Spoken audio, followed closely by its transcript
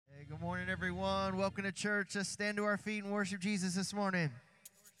morning, everyone. Welcome to church. Let's stand to our feet and worship Jesus this morning.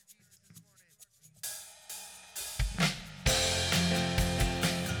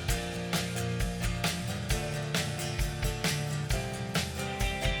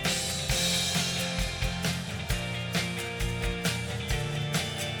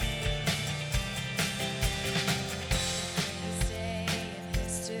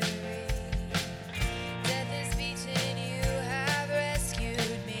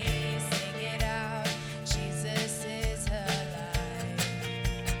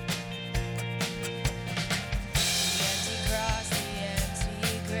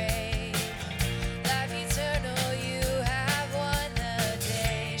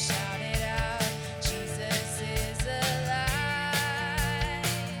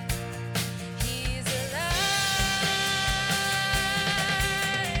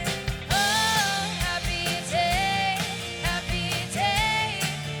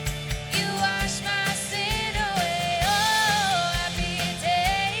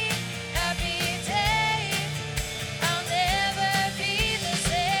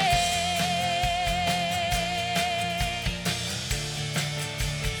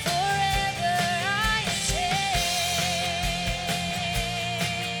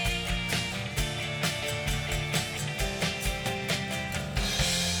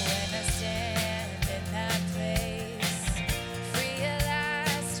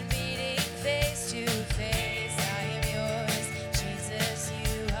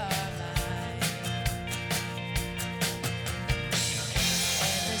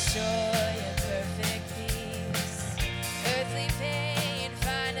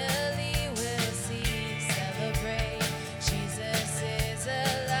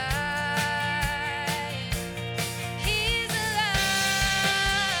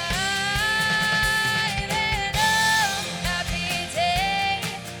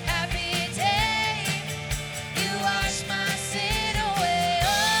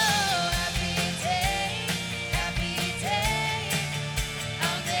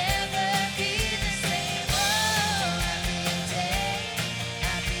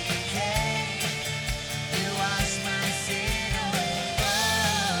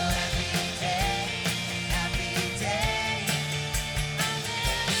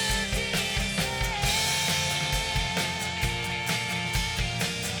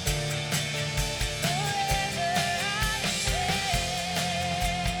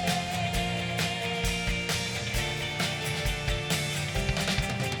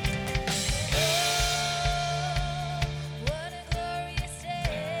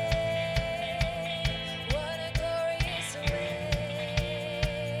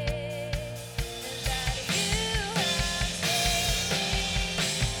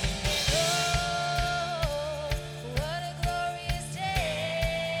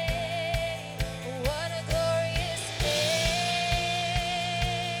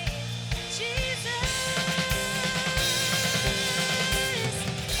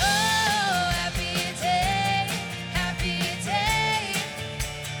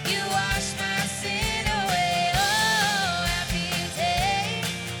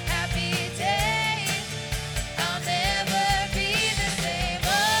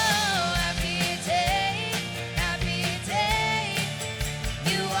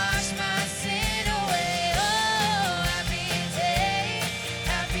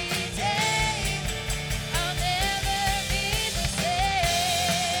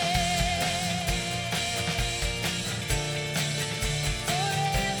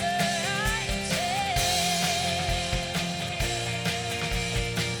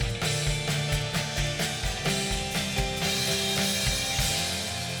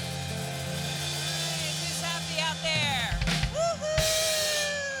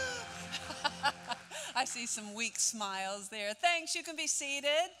 Some weak smiles there. Thanks, you can be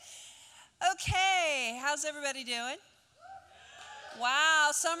seated. Okay, how's everybody doing? Wow,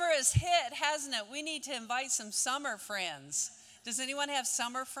 summer has hit, hasn't it? We need to invite some summer friends. Does anyone have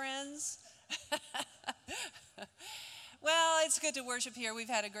summer friends? Well, it's good to worship here. We've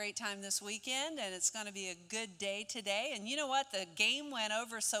had a great time this weekend, and it's going to be a good day today. And you know what? The game went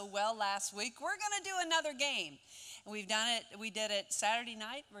over so well last week. We're going to do another game. And we've done it. We did it Saturday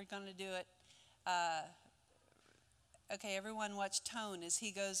night. We're going to do it okay, everyone watch Tone as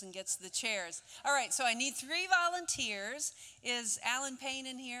he goes and gets the chairs. All right, so I need 3 volunteers. Is Alan Payne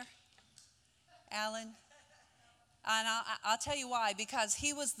in here? Alan? And I'll tell you why, because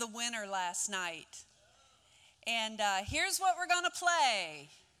he was the winner last night. And here's what we're going to play.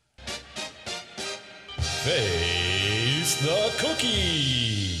 Face the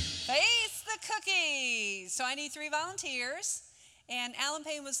Cookie. Face the Cookie. So I need 3 volunteers. And Alan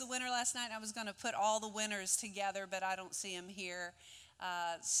Payne was the winner last night. I was going to put all the winners together, but I don't see him here.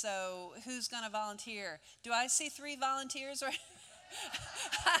 So who's going to volunteer? Do I see 3 volunteers?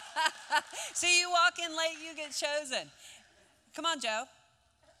 See, you walk in late, you get chosen. Come on, Joe.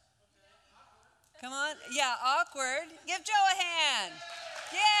 Come on. Yeah, awkward. Give Joe a hand.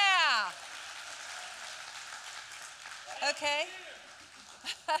 Yeah. Okay.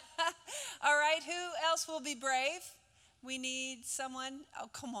 All right, who else will be brave? We need someone. Oh,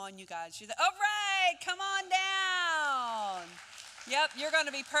 come on, you guys. All right, come on down. Yep, you're going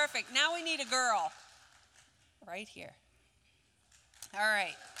to be perfect. Now we need a girl. Right here. All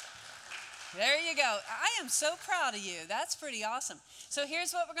right. There you go. I am so proud of you. That's pretty awesome. So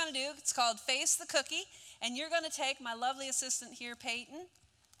here's what we're going to do. It's called Face the Cookie. And you're going to take my lovely assistant here, Peyton,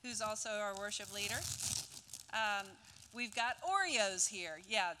 who's also our worship leader. We've got Oreos here.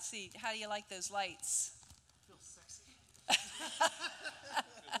 Yeah, see, how do you like those lights? Feels sexy.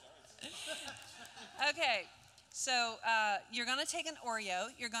 Okay, so you're going to take an Oreo.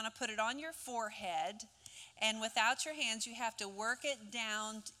 You're going to put it on your forehead. And without your hands, you have to work it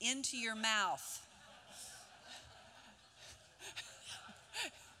down into your mouth.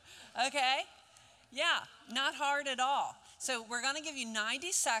 Okay? Yeah, not hard at all. So we're going to give you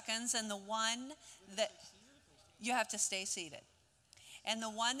 90 seconds, and the one that you have to stay seated. And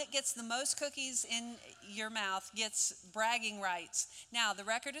the one that gets the most cookies in your mouth gets bragging rights. Now, the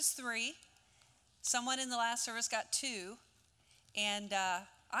record is 3. Someone in the last service got 2. And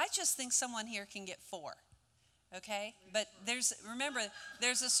I just think someone here can get 4. Okay? But remember,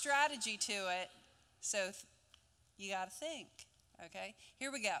 there's a strategy to it. So you got to think. Okay?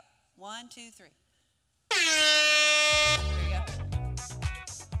 Here we go. 1, 2, 3. Here we go.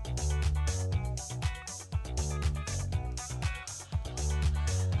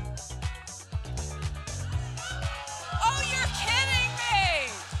 Oh, you're kidding me!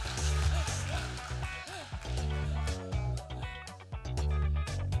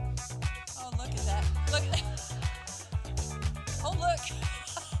 Oh, look at that. Look at that. Oh, look.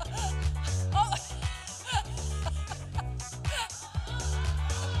 Oh.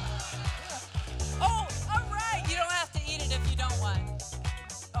 Oh, all right. You don't have to eat it if you don't want.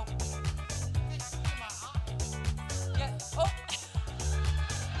 Oh. Yeah. Oh.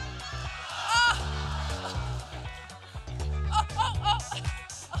 Oh. Oh.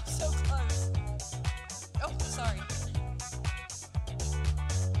 I'm so close. Oh, sorry.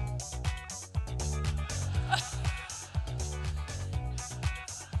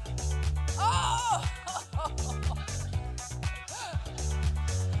 Oh! Oh!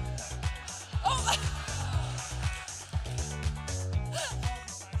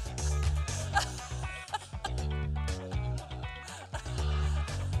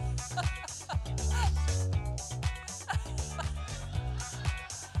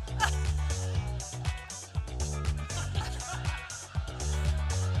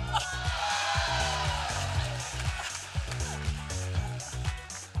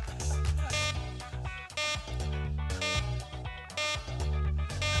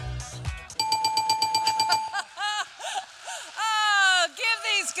 Oh, give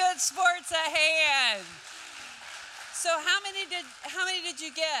these good sports a hand. So how many did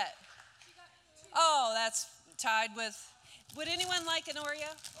you get? Oh, that's tied with. Would anyone like an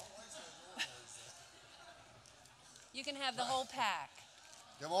Oreo? You can have the whole pack.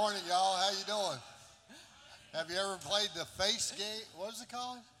 Good morning, y'all. How you doing? Have you ever played the face game? What is it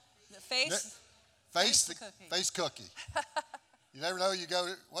called? The face the cookie. Face cookie. You never know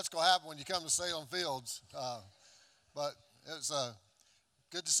what's going to happen when you come to Salem Fields. But it's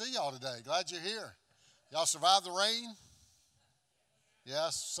good to see y'all today. Glad you're here. Y'all survived the rain?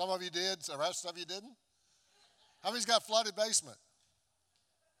 Yes, some of you did. The rest of you didn't? How many's got flooded basement?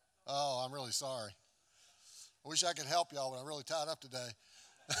 Oh, I'm really sorry. I wish I could help y'all, but I'm really tied up today.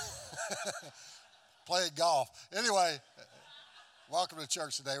 Playing golf. Anyway, welcome to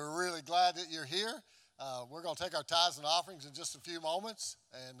church today. We're really glad that you're here. We're going to take our tithes and offerings in just a few moments,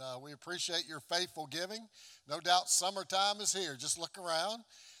 and we appreciate your faithful giving. No doubt summertime is here. Just look around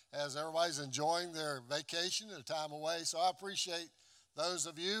as everybody's enjoying their vacation, their time away. So I appreciate those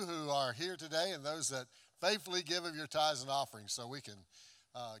of you who are here today and those that faithfully give of your tithes and offerings so we can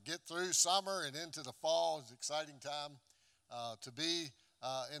get through summer and into the fall. It's an exciting time to be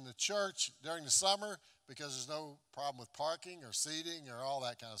in the church during the summer because there's no problem with parking or seating or all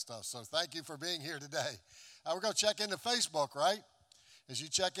that kind of stuff. So thank you for being here today. We're going to check into Facebook, right? As you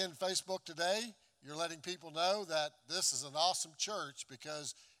check in Facebook today, you're letting people know that this is an awesome church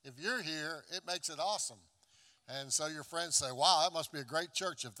because if you're here, it makes it awesome. And so your friends say, wow, that must be a great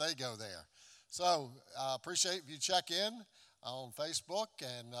church if they go there. So I appreciate if you check in. on Facebook.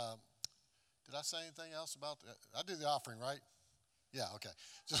 And did I say anything else about that? I do the offering, right? Yeah, okay.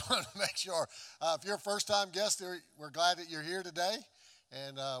 Just wanted to make sure. If you're a first-time guest, we're glad that you're here today.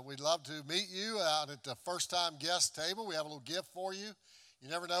 And we'd love to meet you out at the first-time guest table. We have a little gift for you. You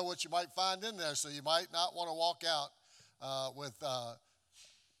never know what you might find in there, so you might not want to walk out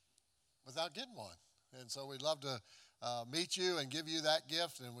without getting one. And so we'd love to meet you and give you that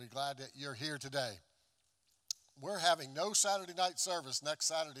gift, and we're glad that you're here today. We're having no Saturday night service next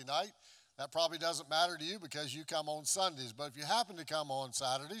Saturday night. That probably doesn't matter to you because you come on Sundays. But if you happen to come on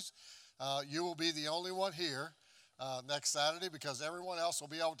Saturdays, you will be the only one here next Saturday because everyone else will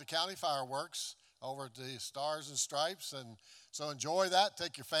be over at the county fireworks over at the Stars and Stripes. And so enjoy that.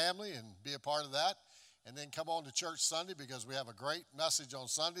 Take your family and be a part of that. And then come on to church Sunday because we have a great message on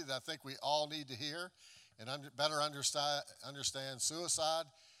Sunday that I think we all need to hear and better understand suicide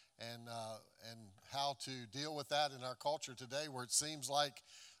and how to deal with that in our culture today, where it seems like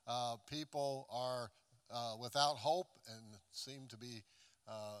people are without hope and seem to be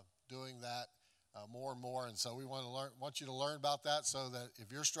doing that more and more. And so we want you to learn about that, so that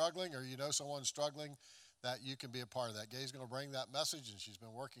if you're struggling or you know someone struggling, that you can be a part of that. Gay's going to bring that message, and she's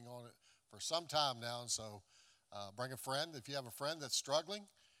been working on it for some time now. And so bring a friend. If you have a friend that's struggling,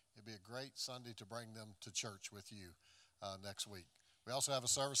 it'd be a great Sunday to bring them to church with you next week. We also have a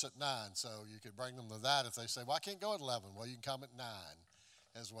service at 9, so you could bring them to that. If they say, well, I can't go at 11, well, you can come at 9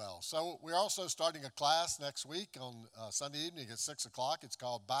 as well. So we're also starting a class next week on Sunday evening at 6 o'clock. It's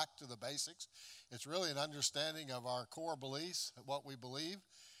called Back to the Basics. It's really an understanding of our core beliefs, what we believe,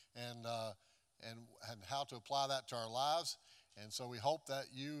 and how to apply that to our lives. And so we hope that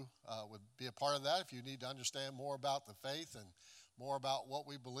you would be a part of that. If you need to understand more about the faith and more about what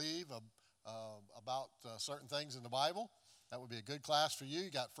we believe about certain things in the Bible, that would be a good class for you.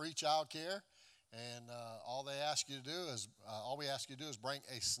 You got free child care, and all we ask you to do is bring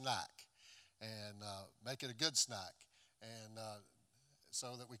a snack and make it a good snack, and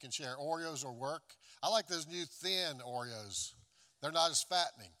so that we can share. Oreos or work. I like those new thin Oreos. They're not as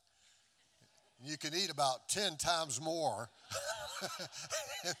fattening. You can eat about 10 times more.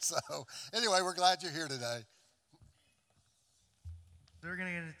 And so, anyway, we're glad you're here today. We're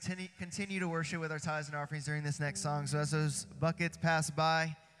going to continue to worship with our tithes and offerings during this next song. So as those buckets pass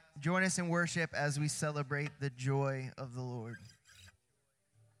by, join us in worship as we celebrate the joy of the Lord.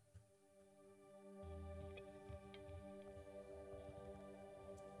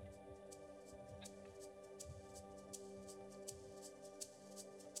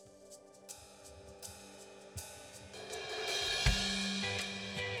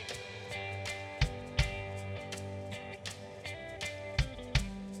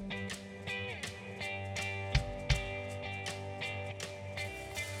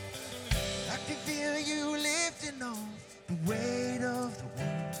 The weight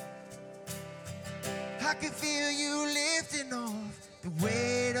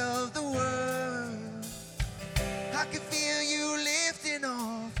of the world.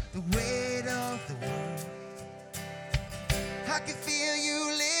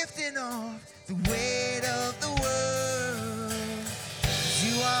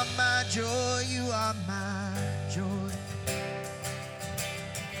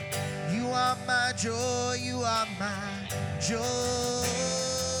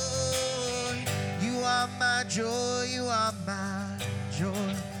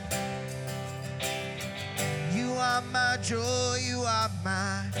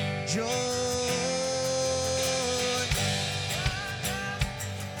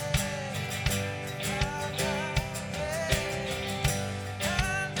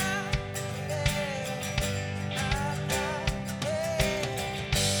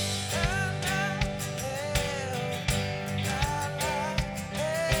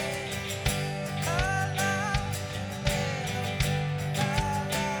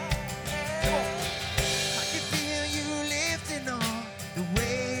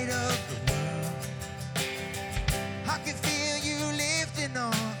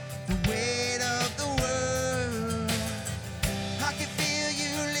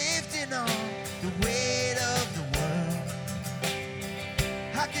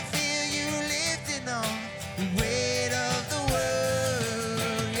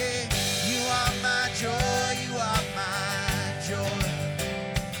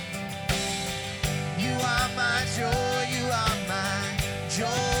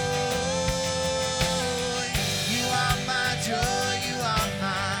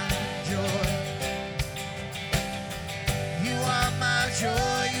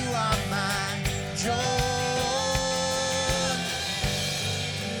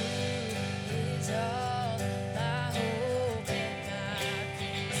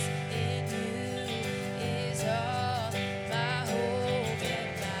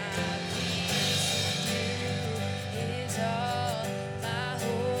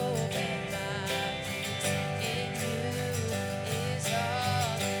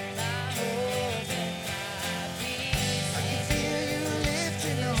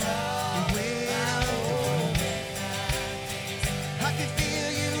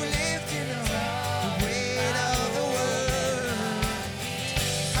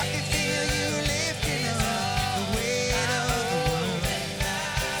 I can feel you lifting up the weight of the world.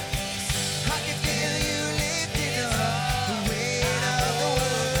 I can feel you lifting up the weight of the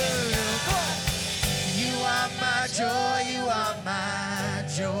world. Come on. You are my joy, you are my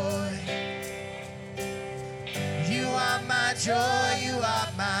joy. You are my joy, you are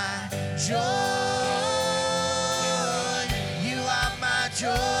my joy. You are my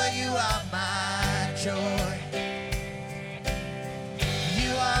joy, you are my joy. You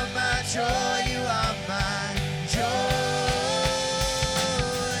are my joy, you are my joy.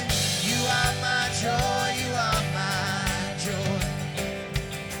 You are my joy, you are my joy.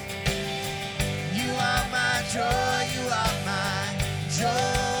 You are my joy, you are my joy.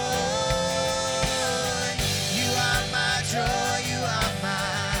 You are my joy, you are my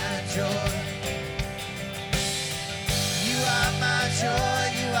joy. You are my joy,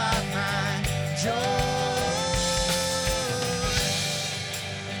 you are my joy.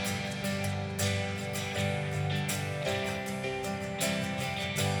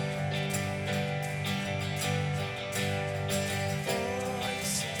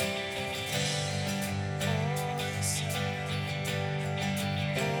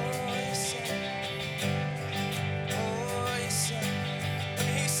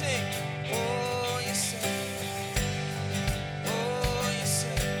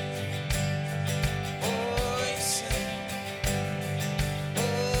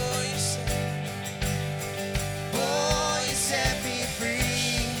 Oh, you set me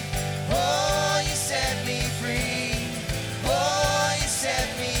free. Oh, you set me free. Oh, you set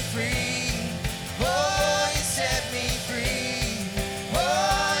me free. Oh, you set me free.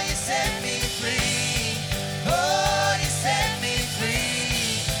 Oh, you set me free. Oh, you set me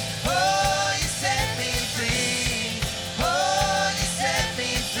free. Oh, you set me free. Oh, you set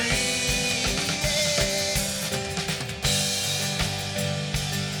me free.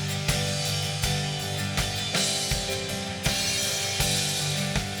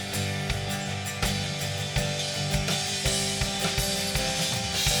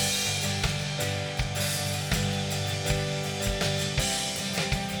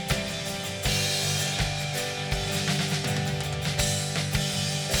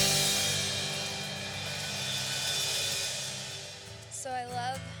 So I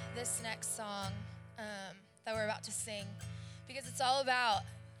love this next song that we're about to sing because it's all about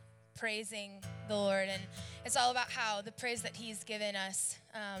praising the Lord, and it's all about how the praise that He's given us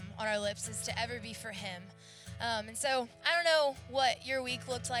on our lips is to ever be for Him. And so I don't know what your week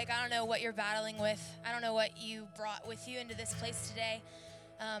looked like. I don't know what you're battling with. I don't know what you brought with you into this place today.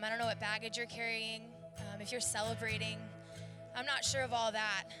 I don't know what baggage you're carrying, if you're celebrating. I'm not sure of all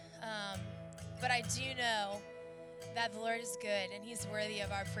that, but I do know that the Lord is good and He's worthy of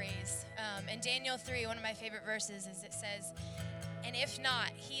our praise. In Daniel 3, one of my favorite verses is it says, and if not,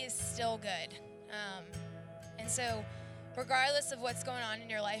 He is still good. And so regardless of what's going on in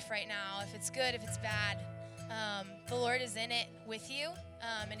your life right now, if it's good, if it's bad, the Lord is in it with you,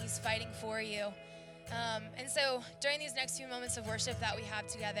 and He's fighting for you. And so during these next few moments of worship that we have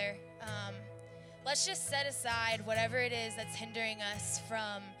together, let's just set aside whatever it is that's hindering us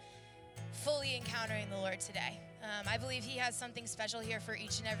from fully encountering the Lord today. I believe He has something special here for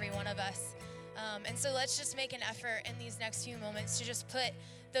each and every one of us. And so let's just make an effort in these next few moments to just put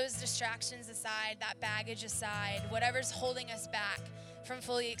those distractions aside, that baggage aside, whatever's holding us back from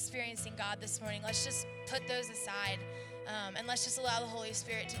fully experiencing God this morning. Let's just put those aside, and let's just allow the Holy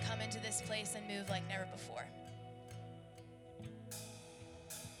Spirit to come into this place and move like never before.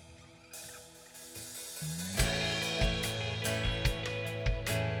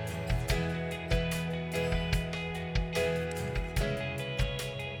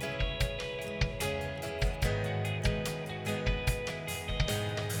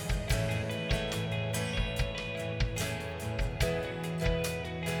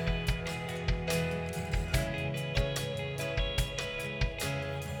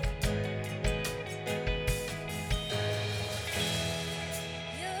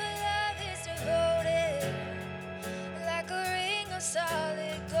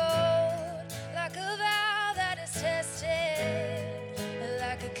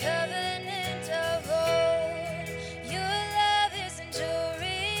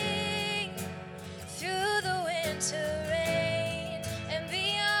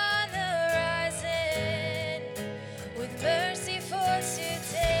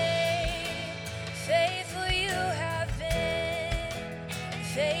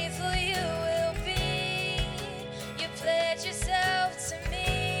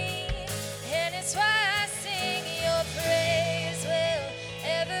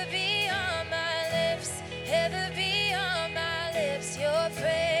 Your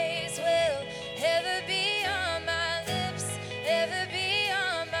praise.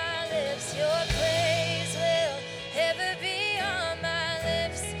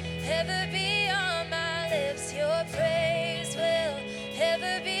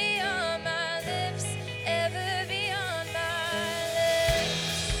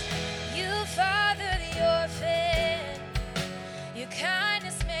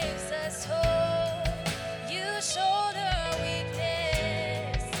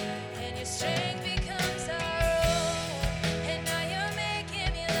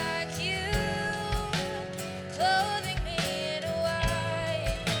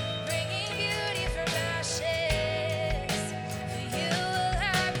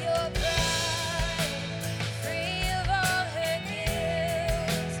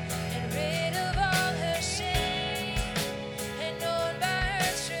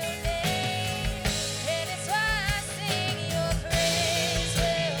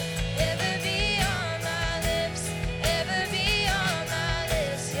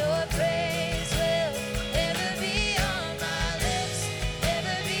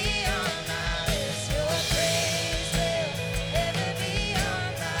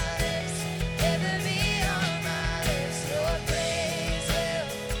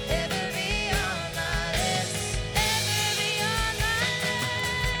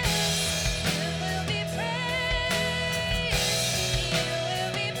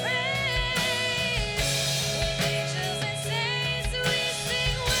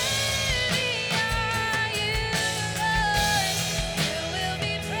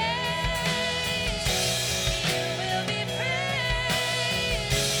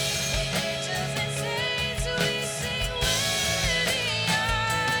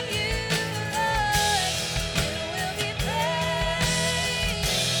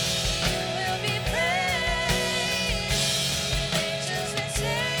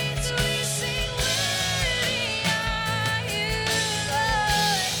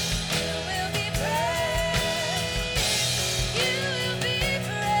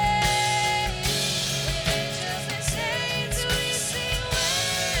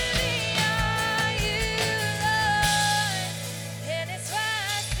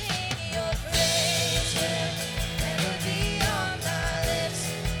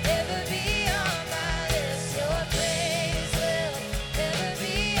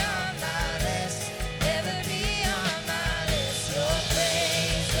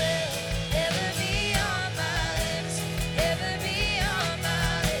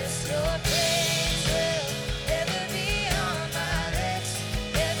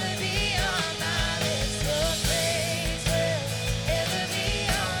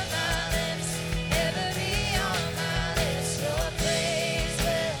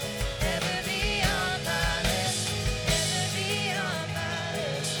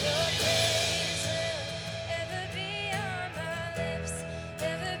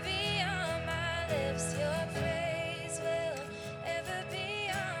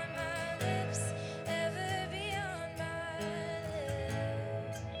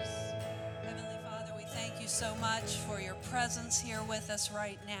 so much for your presence here with us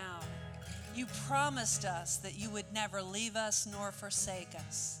right now. You promised us that you would never leave us nor forsake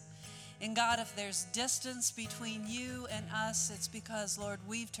us. And God, if there's distance between you and us, it's because, Lord,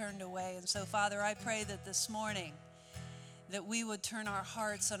 we've turned away. And so, Father, I pray that this morning that we would turn our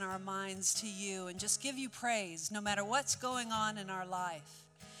hearts and our minds to you and just give you praise no matter what's going on in our life.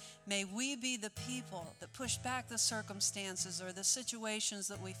 May we be the people that push back the circumstances or the situations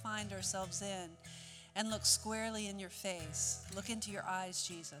that we find ourselves in and look squarely in your face. Look into your eyes,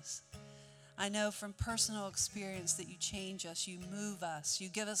 Jesus. I know from personal experience that you change us, you move us, you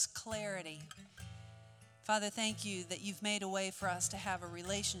give us clarity. Father, thank you that you've made a way for us to have a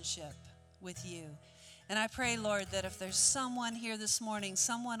relationship with you. And I pray, Lord, that if there's someone here this morning,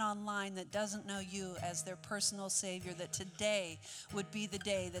 someone online that doesn't know you as their personal Savior, that today would be the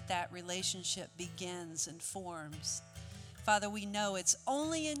day that that relationship begins and forms. Father, we know it's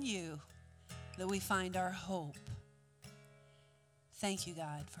only in you that we find our hope. Thank you,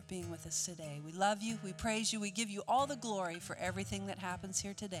 God, for being with us today. We love you. We praise you. We give you all the glory for everything that happens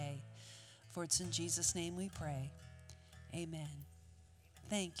here today. For it's in Jesus' name we pray. Amen.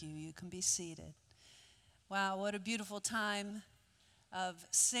 Thank you. You can be seated. Wow, what a beautiful time of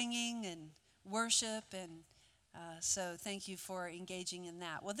singing and worship. And so thank you for engaging in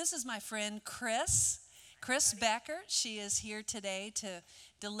that. Well, this is my friend Chris Becker. She is here today to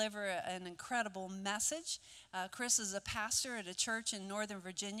deliver an incredible message. Chris is a pastor at a church in Northern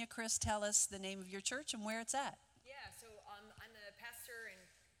Virginia. Chris, tell us the name of your church and where it's at. Yeah, so I'm the pastor and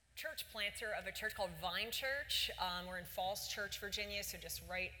church planter of a church called Vine Church. We're in Falls Church, Virginia, so just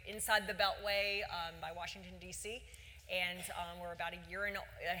right inside the Beltway by Washington, D.C. And we're about a year and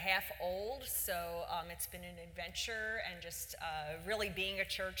a half old, so it's been an adventure and just really being a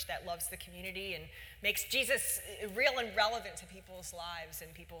church that loves the community and makes Jesus real and relevant to people's lives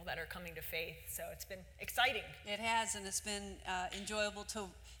and people that are coming to faith. So it's been exciting. It has, and it's been enjoyable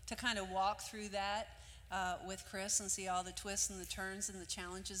to kind of walk through that with Chris and see all the twists and the turns and the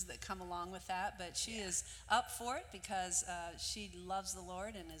challenges that come along with that. But she is up for it because she loves the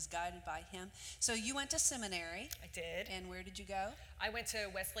Lord and is guided by him. So you went to seminary. I did. And where did you go? I went to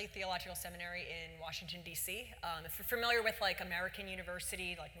Wesley Theological Seminary in Washington, D.C. If you're familiar with like American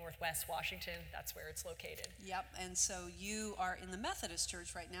University, like Northwest Washington, that's where it's located. Yep, and so you are in the Methodist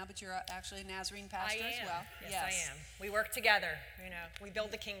Church right now, but you're actually a Nazarene pastor as well. Yes, I am. We work together, we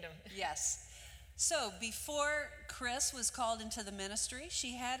build the kingdom. Yes. So before Chris was called into the ministry,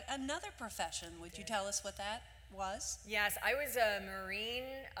 she had another profession. Would you tell us what that was? Yes, I was a marine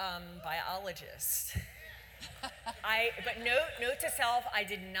biologist. But note to self, I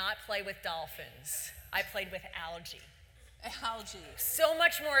did not play with dolphins. I played with algae. Algae. So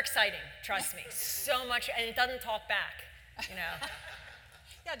much more exciting, trust me. So much, and it doesn't talk back,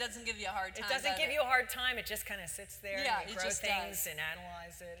 Yeah, it doesn't give you a hard time. It doesn't give you a hard time. It just kind of sits there Yeah, and you it grow just things does. and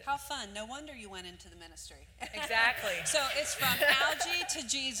analyze it. How fun. No wonder you went into the ministry. Exactly. So it's from algae to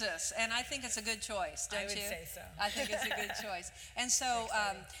Jesus, and I think it's a good choice, don't you? I would say so. I think it's a good choice. And so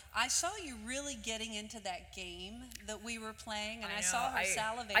I saw you really getting into that game that we were playing, and I saw her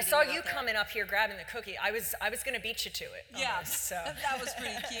salivating. I saw out you there. coming up here grabbing the cookie. I was going to beat you to it. Yeah, almost, so. that was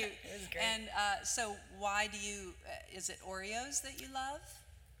pretty cute. It was great. And so why do you, is it Oreos that you love?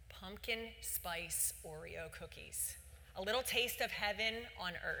 Pumpkin spice Oreo cookies. A little taste of heaven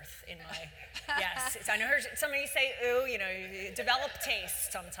on earth in my, yes. I know somebody say, ooh, you develop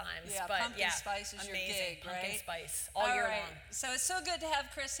taste sometimes. Yeah, but pumpkin spice is amazing. your gig, right? Pumpkin spice all year long. So it's so good to have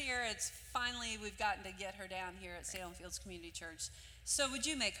Chris here. It's finally, we've gotten to get her down here at Salem Fields Community Church. So would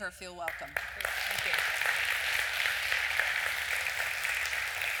you make her feel welcome? Thank you.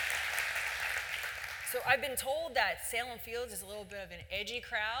 So I've been told that Salem Fields is a little bit of an edgy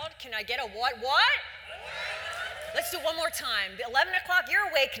crowd. Can I get a what? Let's do it one more time. 11 o'clock, you're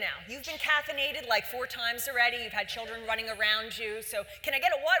awake now. You've been caffeinated like 4 times already. You've had children running around you. So can I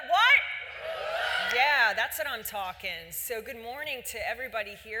get a what? Yeah, that's what I'm talking. So good morning to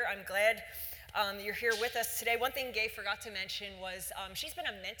everybody here. I'm glad you're here with us today. One thing Gay forgot to mention was she's been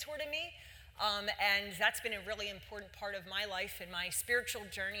a mentor to me. And that's been a really important part of my life and my spiritual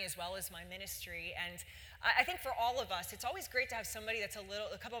journey as well as my ministry. And I think for all of us, it's always great to have somebody that's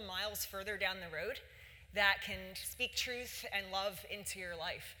a couple of miles further down the road that can speak truth and love into your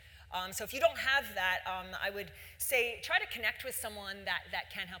life. So if you don't have that, I would say try to connect with someone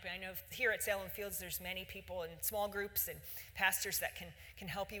that can help you. I know here at Salem Fields, there's many people in small groups and pastors that can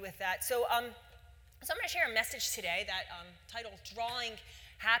help you with that. So I'm going to share a message today that titled Drawing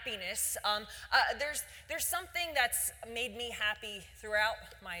Happiness. There's something that's made me happy throughout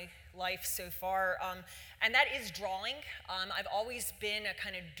my life so far, and that is drawing. I've always been a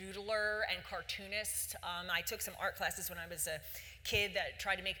kind of doodler and cartoonist. I took some art classes when I was a kid that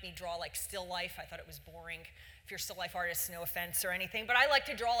tried to make me draw like still life. I thought it was boring. If you're a still life artist, no offense or anything, but I like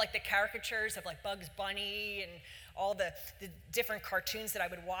to draw like the caricatures of like Bugs Bunny and all the different cartoons that I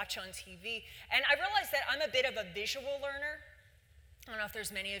would watch on TV. And I realized that I'm a bit of a visual learner. I don't know if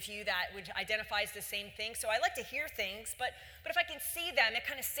there's many of you that would identify as the same thing. So I like to hear things, but if I can see them, it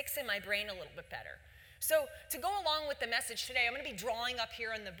kind of sticks in my brain a little bit better. So to go along with the message today, I'm going to be drawing up here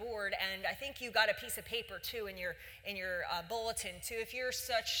on the board, and I think you got a piece of paper too in your bulletin too. If you're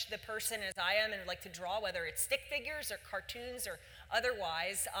such the person as I am and would like to draw, whether it's stick figures or cartoons or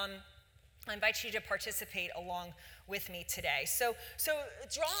otherwise, I invite you to participate along with me today. So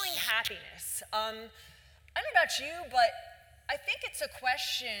drawing happiness. I don't know about you, but I think it's a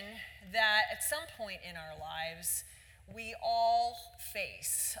question that at some point in our lives we all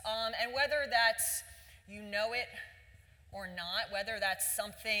face. And whether that's you know it or not, whether that's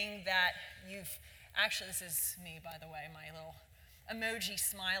something that you've, actually this is me by the way, my little emoji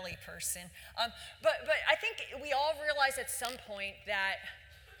smiley person. But I think we all realize at some point that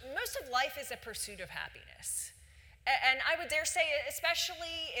most of life is a pursuit of happiness. And I would dare say,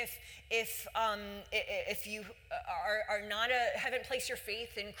 especially if you are not haven't placed your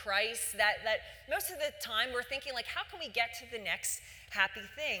faith in Christ, that most of the time we're thinking like, how can we get to the next happy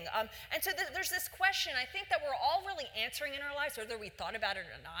thing? And so there's this question I think that we're all really answering in our lives, whether we thought about it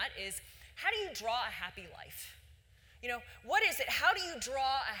or not, is how do you draw a happy life? You know, what is it? How do you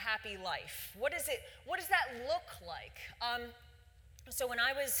draw a happy life? What is it? What does that look like? So when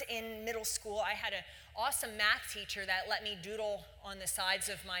I was in middle school, I had an awesome math teacher that let me doodle on the sides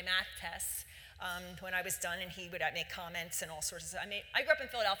of my math tests when I was done, and he would make comments and all sorts of stuff. I grew up in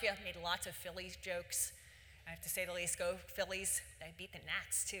Philadelphia, made lots of Phillies jokes. I have to say the least, go Phillies. They beat the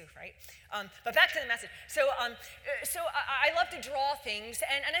Nats too, right? But back to the message. So I love to draw things,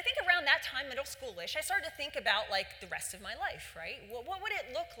 and I think around that time, middle schoolish, I started to think about like the rest of my life, right? Well, what would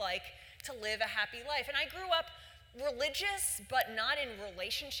it look like to live a happy life? And I grew up religious, but not in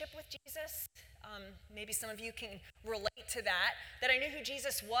relationship with Jesus. Maybe some of you can relate to that I knew who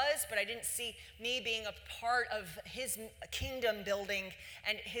Jesus was, but I didn't see me being a part of his kingdom building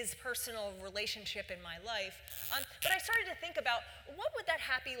and his personal relationship in my life. But I started to think about, what would that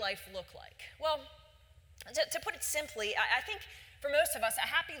happy life look like? Well, to put it simply, I think for most of us, a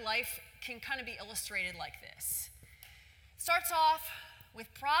happy life can kind of be illustrated like this. It starts off with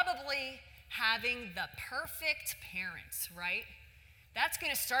probably having the perfect parents, right? That's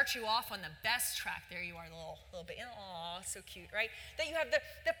going to start you off on the best track. There you are, little bit. Aw, so cute, right? That you have the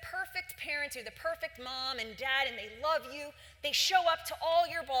perfect parents or the perfect mom and dad, and they love you. They show up to all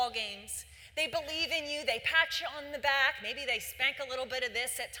your ball games. They believe in you. They pat you on the back. Maybe they spank a little bit of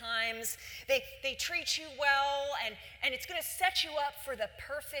this at times. They treat you well, and it's going to set you up for the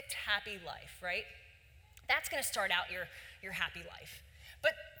perfect happy life, right? That's going to start out your happy life.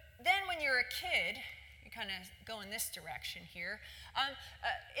 But then when you're a kid, you kind of go in this direction here.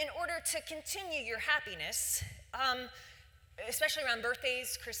 In order to continue your happiness, especially around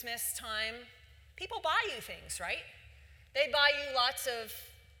birthdays, Christmas time, people buy you things, right? They buy you lots of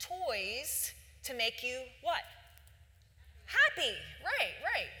toys to make you what? Happy,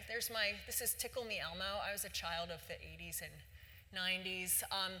 right. This is Tickle Me Elmo. I was a child of the 80s and 90s.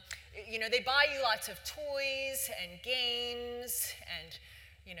 They buy you lots of toys and games, and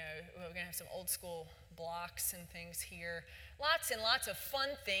we're going to have some old school blocks and things here. Lots and lots of fun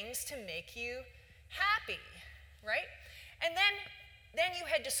things to make you happy, right? And then you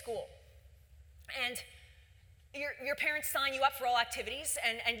head to school. And your parents sign you up for all activities,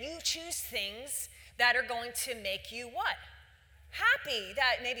 and you choose things that are going to make you what? Happy.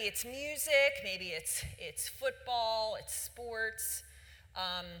 That maybe it's music, maybe it's football, it's sports.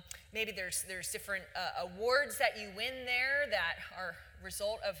 Maybe there's different awards that you win there that are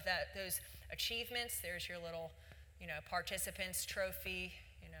result of those achievements. There's your little, participants trophy.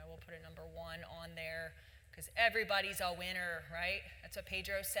 We'll put a number 1 on there because everybody's a winner, right? That's what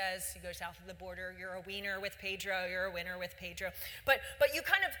Pedro says. You go south of the border, you're a wiener with Pedro. You're a winner with Pedro. But you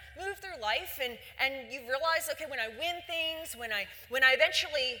kind of move through life, and you realize, okay, when I win things, when I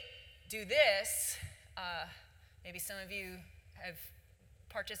eventually do this, maybe some of you have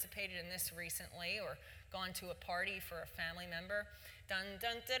participated in this recently or gone to a party for a family member. Dun,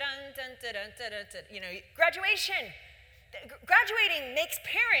 dun, dun, dun, dun, dun, dun, dun, dun. Graduation. Graduating makes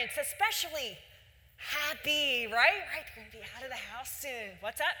parents especially happy, right? Right, they're going to be out of the house soon.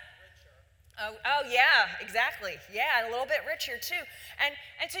 What's that? Oh yeah, exactly. Yeah, and a little bit richer too.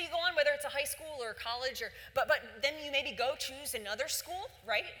 And so you go on, whether it's a high school or a college, or but then you maybe go choose another school,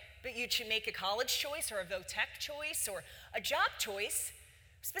 right? But you should make a college choice or a vo-tech choice or a job choice,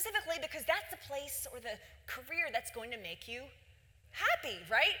 specifically because that's the place or the career that's going to make you happy,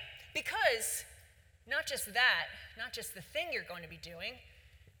 right? Because not just that, not just the thing you're going to be doing,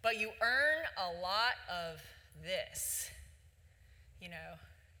 but you earn a lot of this. You know,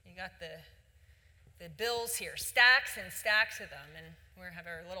 you got the bills here, stacks and stacks of them, and we're gonna have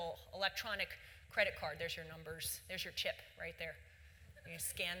our little electronic credit card. There's your numbers, there's your chip right there. You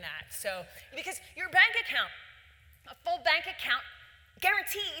scan that. So, because your bank account, a full bank account,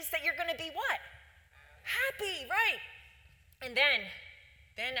 guarantees that you're gonna be what? Happy, right? And then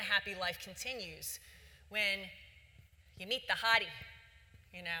a happy life continues when you meet the hottie,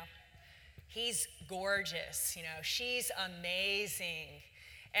 you know. He's gorgeous, you know, she's amazing.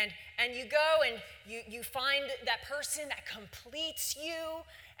 And you go and you find that person that completes you,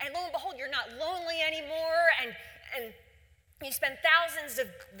 and lo and behold, you're not lonely anymore, and you spend thousands of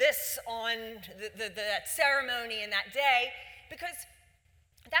this on that ceremony and that day, because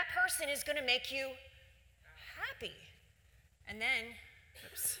that person is going to make you happy. And then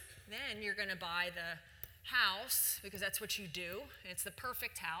you're going to buy the house, because that's what you do. It's the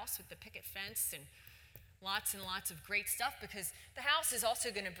perfect house with the picket fence and lots of great stuff, because the house is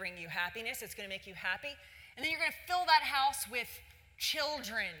also going to bring you happiness. It's going to make you happy. And then you're going to fill that house with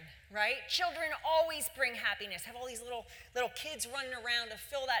children, right? Children always bring happiness. Have all these little kids running around to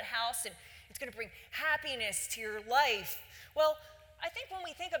fill that house, and it's going to bring happiness to your life. Well, I think when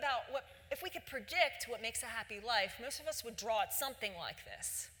we think about if we could predict what makes a happy life, most of us would draw it something like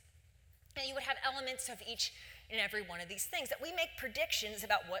this. And you would have elements of each and every one of these things, that we make predictions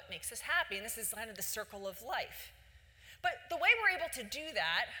about what makes us happy, and this is kind of the circle of life. But the way we're able to do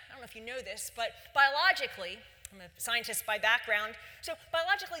that, I don't know if you know this, but biologically, I'm a scientist by background, so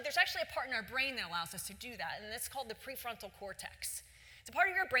biologically there's actually a part in our brain that allows us to do that, and it's called the prefrontal cortex. It's a part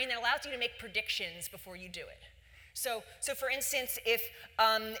of your brain that allows you to make predictions before you do it. So for instance, if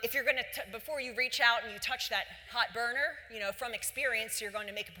you're going to, before you reach out and you touch that hot burner, you know, from experience, you're going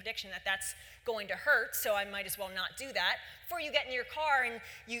to make a prediction that that's going to hurt, so I might as well not do that. Before you get in your car and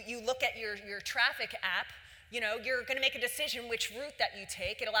you look at your traffic app, you know, you're going to make a decision which route that you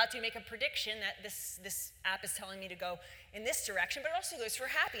take. It allows you to make a prediction that this app is telling me to go in this direction, but it also goes for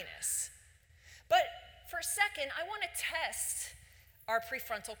happiness. But for a second, I want to test our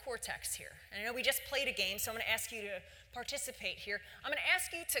prefrontal cortex here. And I know we just played a game, so I'm going to ask you to participate here. I'm going to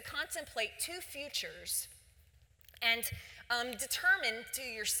ask you to contemplate two futures and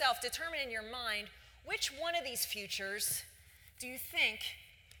determine in your mind, which one of these futures do you think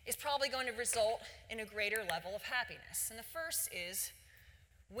is probably going to result in a greater level of happiness. And the first is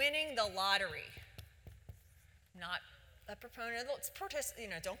winning the lottery. Not a proponent of let's protest, you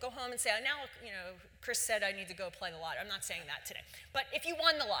know, don't go home and say, now, you know, Chris said I need to go play the lottery. I'm not saying that today. But if you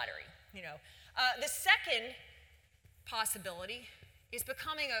won the lottery, you know. The second possibility is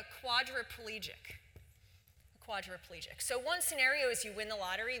becoming a quadriplegic. So one scenario is you win the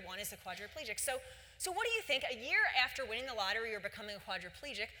lottery, one is a quadriplegic. So what do you think, a year after winning the lottery or becoming a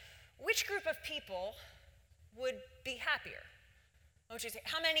quadriplegic, which group of people would be happier? What would you say?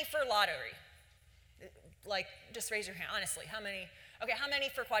 How many for lottery? Like, just raise your hand, honestly. How many? Okay, how many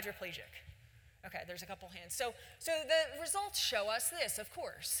for quadriplegic? Okay, there's a couple hands. So the results show us this, of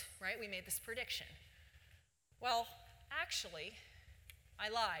course, right? We made this prediction. Well, actually, I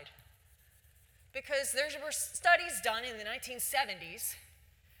lied. Because there were studies done in the 1970s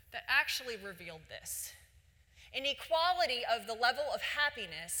that actually revealed this. Inequality of the level of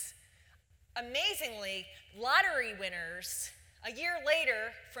happiness, amazingly, lottery winners, a year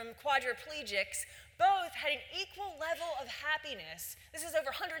later from quadriplegics, both had an equal level of happiness. This is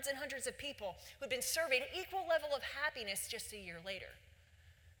over hundreds and hundreds of people who had been surveyed, an equal level of happiness just a year later.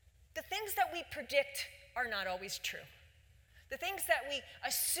 The things that we predict are not always true. The things that we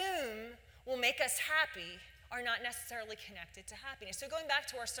assume will make us happy are not necessarily connected to happiness. So going back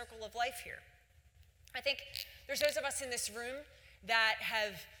to our circle of life here, I think there's those of us in this room that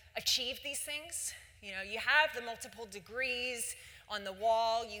have achieved these things. You know, you have the multiple degrees on the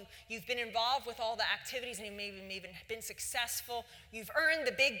wall, you've been involved with all the activities, and you've maybe even been successful. You've earned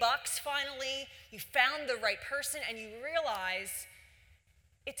the big bucks finally, you found the right person, and you realize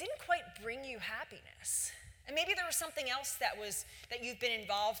it didn't quite bring you happiness. And maybe there was something else that you've been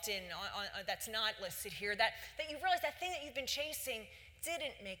involved in that's not listed here, that you realize that thing that you've been chasing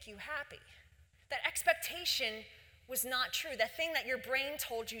didn't make you happy. That expectation was not true. That thing that your brain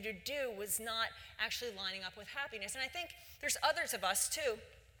told you to do was not actually lining up with happiness. And I think there's others of us too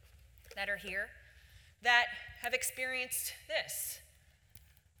that are here that have experienced this.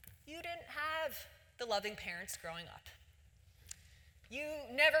 You didn't have the loving parents growing up. You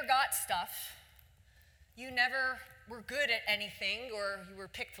never got stuff. You never were good at anything, or you were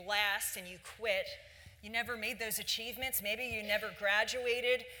picked last and you quit. You never made those achievements. Maybe you never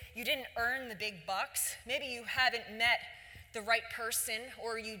graduated. You didn't earn the big bucks. Maybe you haven't met the right person,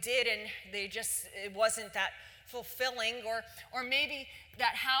 or you did and it wasn't that fulfilling, or maybe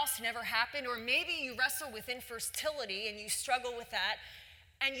that house never happened, or maybe you wrestle with infertility and you struggle with that,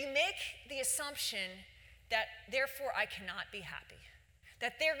 and you make the assumption that therefore I cannot be happy.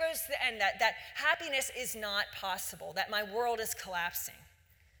 That there goes the end, that happiness is not possible, that my world is collapsing.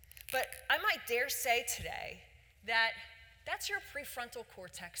 But I might dare say today that that's your prefrontal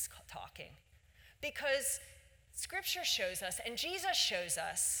cortex talking. Because Scripture shows us, and Jesus shows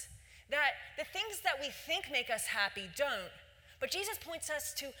us, that the things that we think make us happy don't. But Jesus points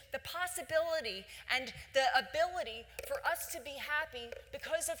us to the possibility and the ability for us to be happy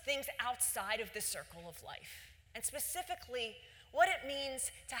because of things outside of the circle of life. And specifically, what it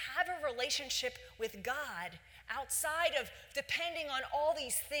means to have a relationship with God outside of depending on all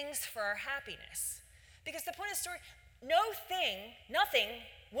these things for our happiness. Because the point of the story, nothing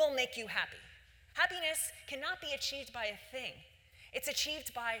will make you happy. Happiness cannot be achieved by a thing. It's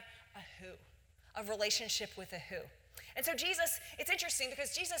achieved by a who, a relationship with a who. And so Jesus, it's interesting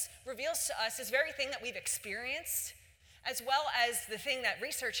because Jesus reveals to us this very thing that we've experienced, as well as the thing that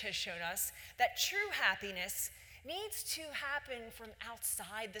research has shown us, that true happiness needs to happen from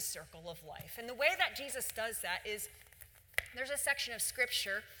outside the circle of life. And the way that Jesus does that is there's a section of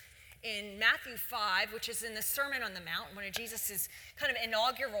Scripture in Matthew 5, which is in the Sermon on the Mount, one of Jesus' kind of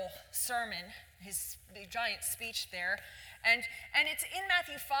inaugural sermon, his big giant speech there. And it's in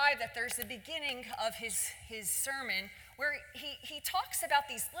Matthew 5 that there's the beginning of his sermon where he talks about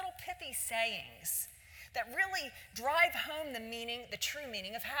these little pithy sayings that really drive home the true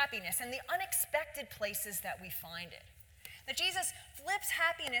meaning of happiness and the unexpected places that we find it. That Jesus flips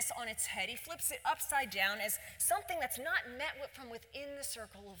happiness on its head. He flips it upside down as something that's not met from within the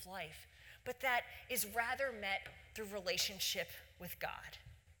circle of life, but that is rather met through relationship with God.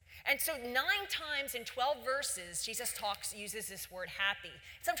 And so 9 times in 12 verses, Jesus uses this word happy.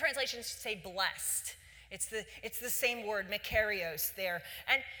 Some translations say blessed. It's the same word, makarios, there.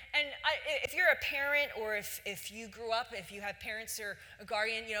 And if you're a parent, or if you grew up, if you have parents or a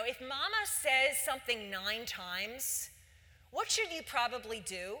guardian, if mama says something 9 times, what should you probably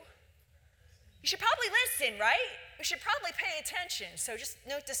do? You should probably listen, right? You should probably pay attention. So just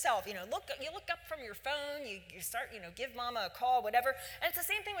note to self, you look up from your phone, you start, give mama a call, whatever. And it's the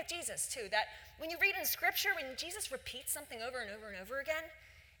same thing with Jesus too, that when you read in Scripture, when Jesus repeats something over and over and over again,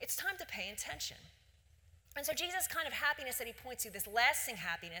 it's time to pay attention. And so Jesus' kind of happiness that he points to, this lasting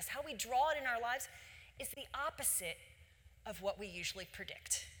happiness, how we draw it in our lives, is the opposite of what we usually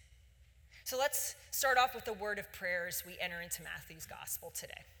predict. So let's start off with a word of prayer as we enter into Matthew's gospel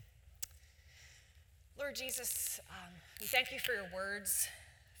today. Lord Jesus, we thank you for your words,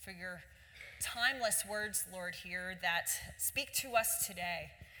 for your timeless words, Lord, here that speak to us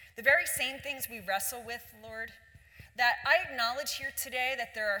today. The very same things we wrestle with, Lord, that I acknowledge here today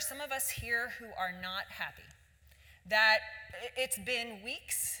that there are some of us here who are not happy. That it's been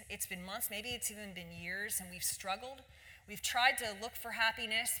weeks, it's been months, maybe it's even been years, and we've struggled. We've tried to look for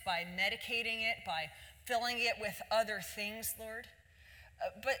happiness by medicating it, by filling it with other things, Lord.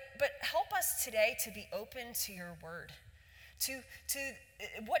 But help us today to be open to your word, to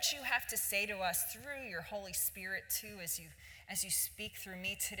what you have to say to us through your Holy Spirit too, as you speak through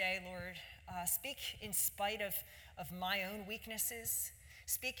me today, Lord. Speak in spite of my own weaknesses.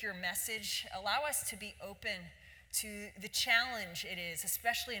 Speak your message. Allow us to be open to the challenge it is,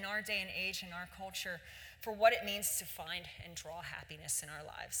 especially in our day and age and our culture, for what it means to find and draw happiness in our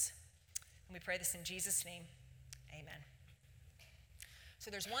lives. And we pray this in Jesus' name. Amen. So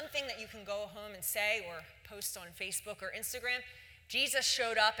there's one thing that you can go home and say or post on Facebook or Instagram. Jesus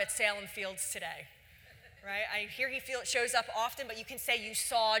showed up at Salem Fields today, right? I hear he shows up often, but you can say you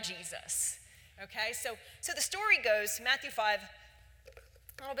saw Jesus, okay? So the story goes, Matthew 5,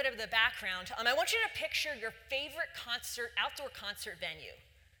 a little bit of the background. I want you to picture your favorite outdoor concert venue.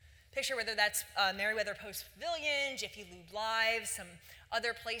 Picture whether that's Merriweather Post Pavilion, Jiffy Lube Live, some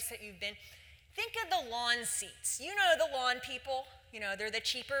other place that you've been. Think of the lawn seats. You know the lawn people. They're the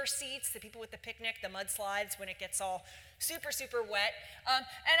cheaper seats, the people with the picnic, the mudslides when it gets all super, super wet. And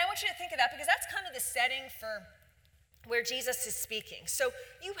I want you to think of that because that's kind of the setting for where Jesus is speaking. So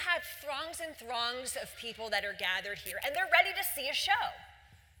you have throngs and throngs of people that are gathered here, and they're ready to see a show.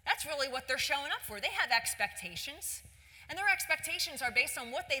 That's really what they're showing up for. They have expectations. And their expectations are based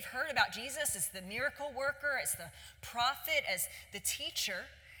on what they've heard about Jesus as the miracle worker, as the prophet, as the teacher.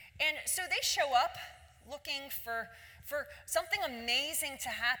 And so they show up looking for something amazing to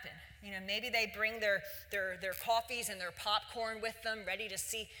happen. You know, maybe they bring their coffees and their popcorn with them, ready to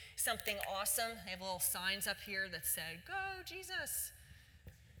see something awesome. They have little signs up here that said, "Go, Jesus,"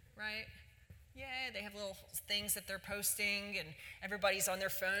 right? Yeah, they have little things that they're posting, and everybody's on their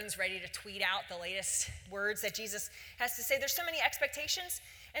phones ready to tweet out the latest words that Jesus has to say. There's so many expectations,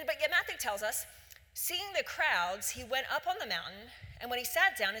 but yet Matthew tells us, seeing the crowds, he went up on the mountain, and when he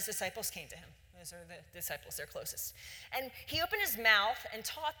sat down, his disciples came to him. Those are the disciples, they're closest. And he opened his mouth and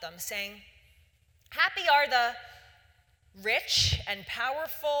taught them, saying, "Happy are the rich and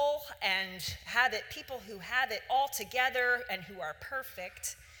powerful and people who have it all together and who are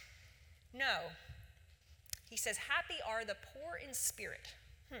perfect. No." He says, "Happy are the poor in spirit,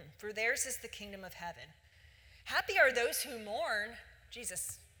 for theirs is the kingdom of heaven. Happy are those who mourn."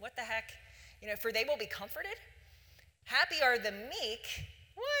 Jesus, what the heck? You know, "for they will be comforted. Happy are the meek."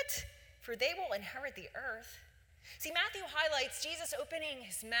 What? "For they will inherit the earth." See, Matthew highlights Jesus opening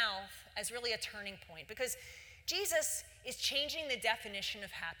his mouth as really a turning point, because Jesus is changing the definition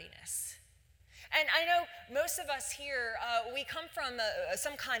of happiness. And I know most of us here, we come from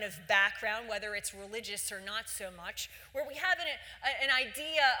some kind of background, whether it's religious or not so much, where we have an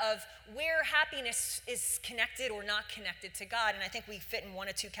idea of where happiness is connected or not connected to God. And I think we fit in one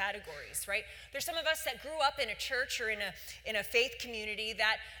of two categories, right? There's some of us that grew up in a church or in a faith community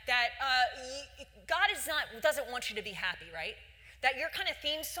that God doesn't want you to be happy, right? That your kind of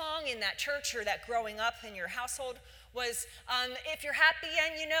theme song in that church or that growing up in your household was, if you're happy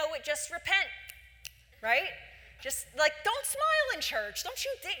and you know it, just repent. Right? Just like, don't smile in church. Don't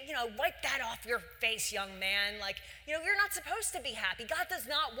you, wipe that off your face, young man. Like, you're not supposed to be happy. God does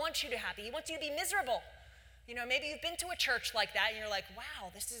not want you to be happy. He wants you to be miserable. Maybe you've been to a church like that and you're like, wow,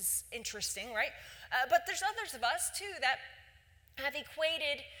 this is interesting, right? But there's others of us too that have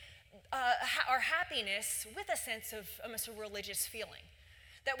equated our happiness with a sense of almost a religious feeling.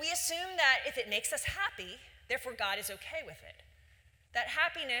 That we assume that if it makes us happy, therefore God is okay with it. That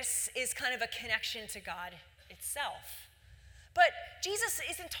happiness is kind of a connection to God itself. But Jesus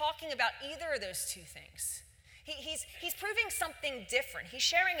isn't talking about either of those two things. He's proving something different. He's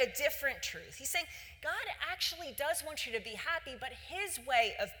sharing a different truth. He's saying God actually does want you to be happy, but his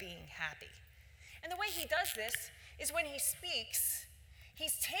way of being happy. And the way he does this is when he speaks,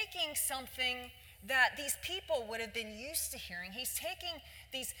 he's taking something that these people would have been used to hearing. He's taking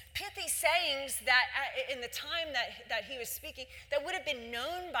these pithy sayings that in the time that he was speaking that would have been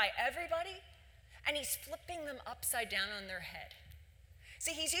known by everybody, and he's flipping them upside down on their head.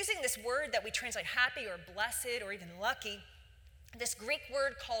 See, he's using this word that we translate happy or blessed or even lucky, this Greek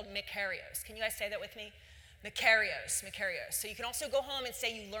word called makarios. Can you guys say that with me? Makarios. So you can also go home and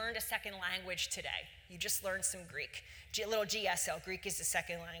say you learned a second language today. You just learned some Greek. A little GSL, Greek is the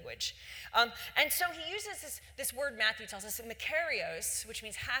second language. And so he uses this word, Matthew tells us, makarios, which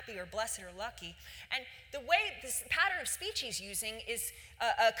means happy or blessed or lucky. And the way this pattern of speech he's using is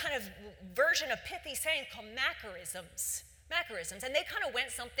a kind of version of pithy saying called macarisms. And they kind of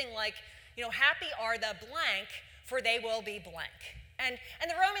went something like, happy are the blank, for they will be blank. And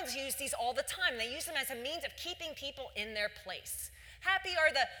the Romans used these all the time. They used them as a means of keeping people in their place. Happy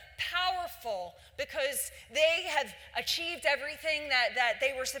are the powerful because they have achieved everything that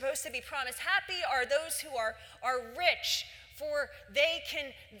they were supposed to be promised. Happy are those who are rich, for they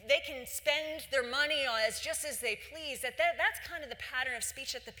can spend their money just as they please. That's kind of the pattern of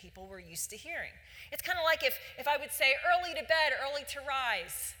speech that the people were used to hearing. It's kind of like if I would say early to bed, early to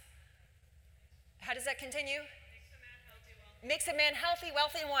rise. How does that continue? Makes a man healthy,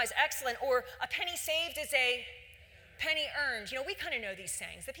 wealthy, and wise. Excellent. Or a penny saved is a penny earned. We kind of know these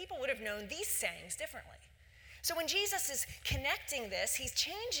sayings. The people would have known these sayings differently. So when Jesus is connecting this, he's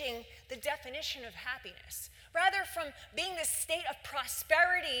changing the definition of happiness. Rather from being this state of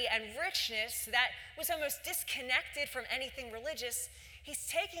prosperity and richness that was almost disconnected from anything religious, he's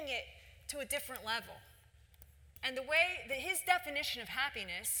taking it to a different level. And the way that his definition of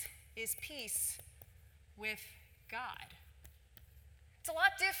happiness is peace with God. It's a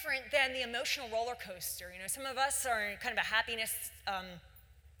lot different than the emotional roller coaster. Some of us are in kind of a happiness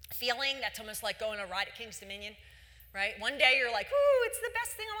feeling that's almost like going on a ride at King's Dominion, right? One day you're like, ooh, it's the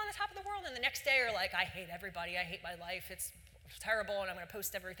best thing, I'm on the top of the world. And the next day you're like, I hate everybody, I hate my life, it's terrible, and I'm going to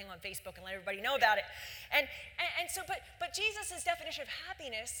post everything on Facebook and let everybody know about it. But Jesus' definition of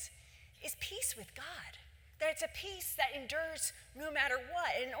happiness is peace with God. That it's a peace that endures no matter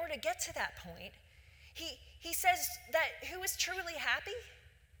what. And in order to get to that point, he says that who is truly happy,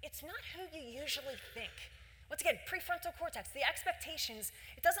 it's not who you usually think. Once again, prefrontal cortex, the expectations,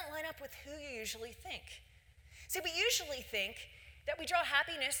 it doesn't line up with who you usually think. See, we usually think that we draw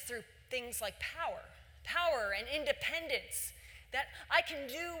happiness through things like power and independence, that I can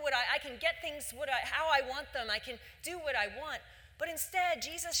do I can get things how I want them, I can do what I want. But instead,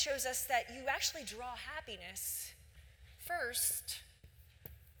 Jesus shows us that you actually draw happiness first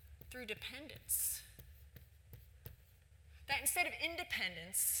through dependence. That instead of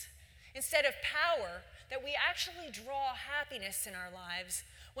independence, instead of power, that we actually draw happiness in our lives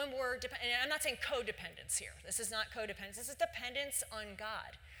when we're and I'm not saying codependence here. This is not codependence. This is dependence on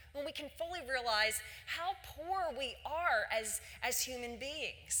God. When we can fully realize how poor we are as human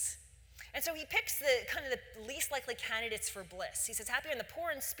beings. And so he picks the kind of the least likely candidates for bliss. He says, happy are the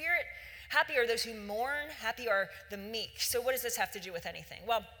poor in spirit, happy are those who mourn, happy are the meek. So what does this have to do with anything?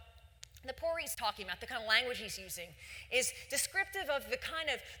 Well, the poor he's talking about, the kind of language he's using, is descriptive of the kind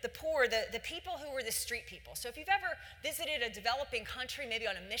of the poor, the people who were the street people. So if you've ever visited a developing country, maybe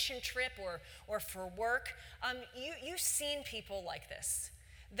on a mission trip or for work, you've seen people like this.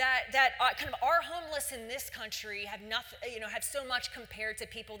 That kind of our homeless in this country have nothing, have so much compared to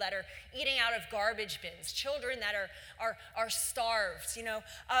people that are eating out of garbage bins, children that are starved.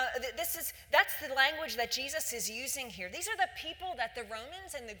 That's the language that Jesus is using here. These are the people that the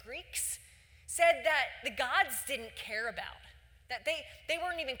Romans and the Greeks said that the gods didn't care about, that they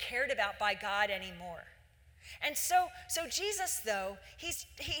weren't even cared about by God anymore. And so Jesus, though,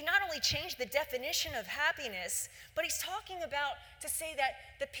 he not only changed the definition of happiness, but he's talking about to say that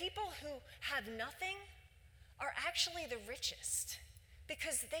the people who have nothing are actually the richest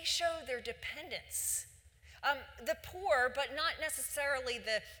because they show their dependence. The poor, but not necessarily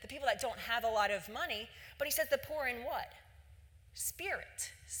the people that don't have a lot of money, but he says the poor in what? Spirit.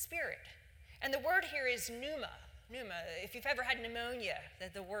 And the word here is pneuma. If you've ever had pneumonia,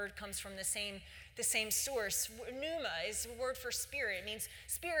 that the word comes from the same source. Pneuma is a word for spirit. It means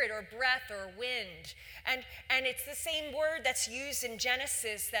spirit or breath or wind. And it's the same word that's used in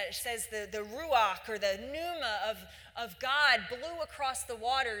Genesis that says the ruach or the pneuma of God blew across the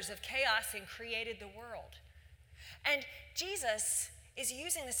waters of chaos and created the world. And Jesus is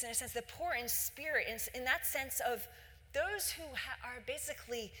using this in a sense, the poor in spirit, in that sense of those who are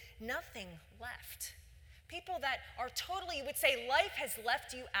basically nothing left. People that are totally, you would say, life has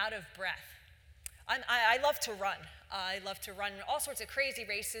left you out of breath. I love to run. I love to run all sorts of crazy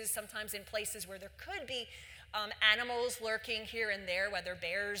races, sometimes in places where there could be animals lurking here and there, whether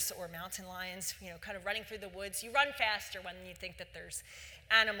bears or mountain lions, kind of running through the woods. You run faster when you think that there's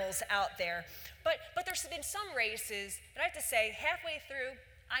animals out there. But there's been some races that I have to say, halfway through,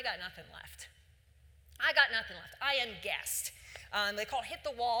 I got nothing left. I am gassed. They call it hit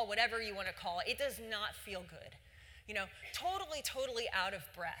the wall, whatever you want to call it. It does not feel good. Totally out of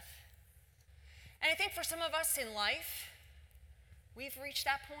breath. And I think for some of us in life, we've reached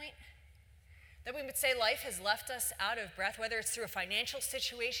that point that we would say life has left us out of breath, whether it's through a financial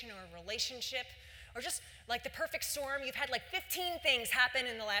situation or a relationship, or just like the perfect storm. You've had like 15 things happen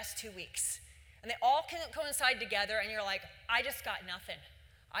in the last 2 weeks, and they all can coincide together, and you're like, I just got nothing.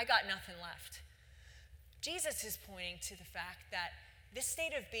 I got nothing left. Jesus is pointing to the fact that this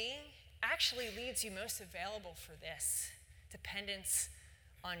state of being actually leaves you most available for this, dependence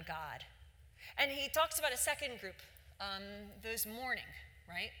on God. And he talks about a second group, those mourning,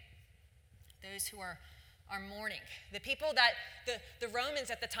 right? Those who are mourning. The people that the Romans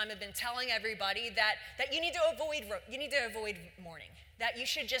at the time had been telling everybody that you need to avoid mourning. That you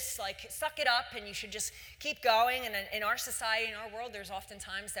should just like suck it up and you should just keep going. And in our society, in our world, there's often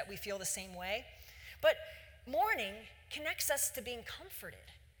times that we feel the same way. But mourning connects us to being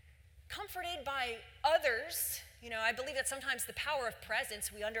comforted by others. I believe that sometimes the power of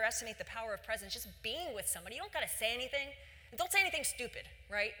presence, we underestimate the power of presence, just being with somebody. You don't got to say anything. And don't say anything stupid,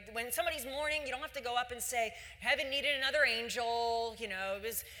 right? When somebody's mourning, you don't have to go up and say, heaven needed another angel, it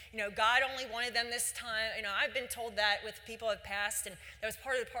was, God only wanted them this time. I've been told that with people who have passed, and that was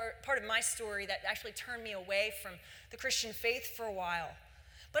part of my story that actually turned me away from the Christian faith for a while.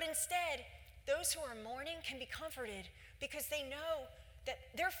 But instead, those who are mourning can be comforted because they know that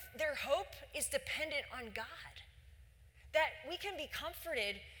their hope is dependent on God. That we can be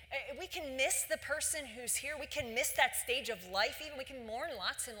comforted. We can miss the person who's here. We can miss that stage of life even. We can mourn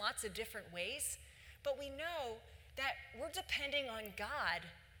lots and lots of different ways. But we know that we're depending on God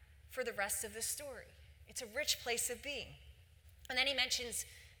for the rest of the story. It's a rich place of being. And then he mentions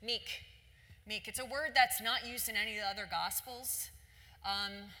meek. Meek. It's a word that's not used in any of the other Gospels.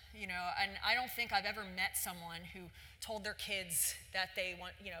 And I don't think I've ever met someone who told their kids that they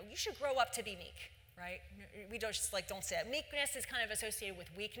want, you should grow up to be meek, right? We don't say it. Meekness is kind of associated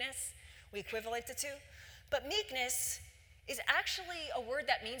with weakness. We equivalent the two. But meekness is actually a word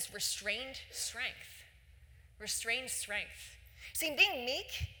that means restrained strength. Restrained strength. See, being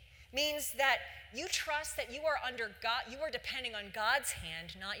meek means that you trust that you are under God, you are depending on God's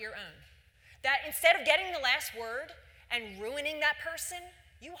hand, not your own. That instead of getting the last word and ruining that person,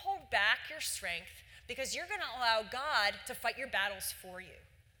 you hold back your strength because you're going to allow God to fight your battles for you.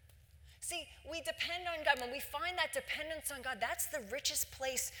 See, we depend on God. When we find that dependence on God, that's the richest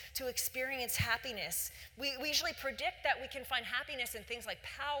place to experience happiness. We usually predict that we can find happiness in things like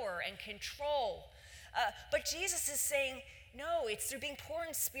power and control. But Jesus is saying, no, it's through being poor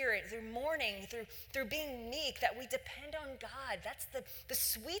in spirit, through mourning, through being meek, that we depend on God. That's the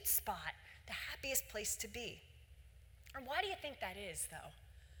sweet spot, the happiest place to be. And why do you think that is, though?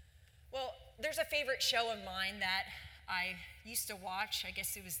 Well, there's a favorite show of mine that I used to watch. I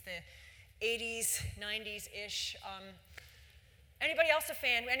guess it was the 80s, 90s-ish. Anybody else a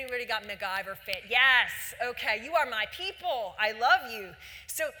fan? Anybody got MacGyver fit? Yes. Okay, you are my people. I love you.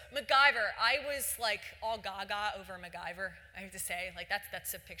 So MacGyver, I was like all gaga over MacGyver, I have to say. Like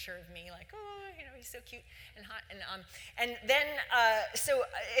that's a picture of me, like, oh, you know, he's so cute and hot. And then, so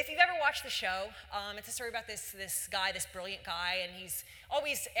if you've ever watched the show, it's a story about this guy, this brilliant guy, and he's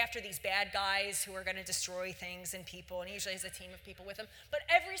always after these bad guys who are going to destroy things and people, and he usually has a team of people with him. But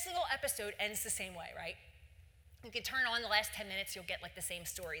every single episode ends the same way, right? You can turn on the last 10 minutes, you'll get like the same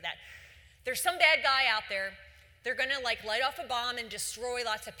story, that there's some bad guy out there, they're gonna like light off a bomb and destroy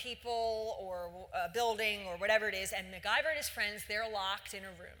lots of people or a building or whatever it is, and MacGyver and his friends, they're locked in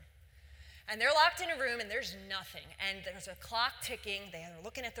a room. And they're locked in a room and there's nothing, and there's a clock ticking, they're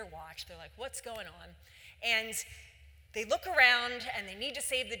looking at their watch, they're like, what's going on? And they look around and they need to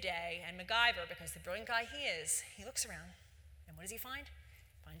save the day, and MacGyver, because the brilliant guy he is, he looks around, and what does he find?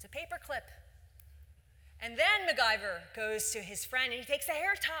 He finds a paper clip. And then MacGyver goes to his friend and he takes a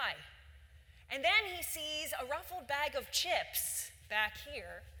hair tie. And then he sees a ruffled bag of chips back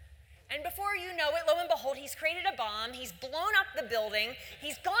here. And before you know it, lo and behold, he's created a bomb. He's blown up the building.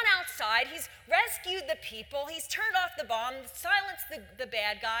 He's gone outside. He's rescued the people. He's turned off the bomb, silenced the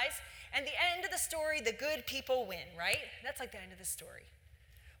bad guys. And the end of the story, the good people win, right? That's like the end of the story.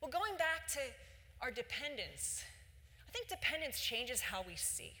 Well, going back to our dependence, I think dependence changes how we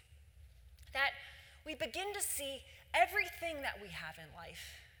see. That we begin to see everything that we have in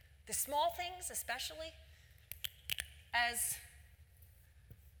life, the small things especially, as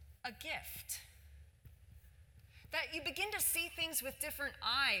a gift. That you begin to see things with different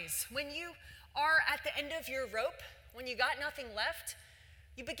eyes. When you are at the end of your rope, when you got nothing left,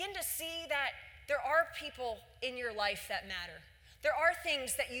 you begin to see that there are people in your life that matter. There are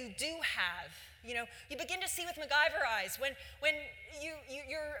things that you do have. You know, you begin to see with MacGyver eyes when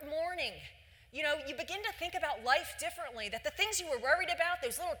you're mourning. You know, you begin to think about life differently, that the things you were worried about,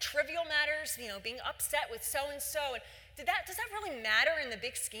 those little trivial matters, you know, being upset with so-and-so, and does that really matter in the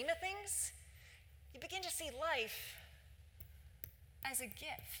big scheme of things? You begin to see life as a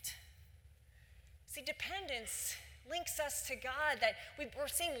gift. See, dependence links us to God, that we're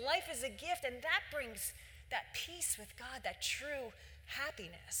seeing life as a gift, and that brings that peace with God, that true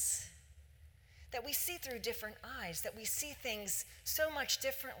happiness. That we see through different eyes, that we see things so much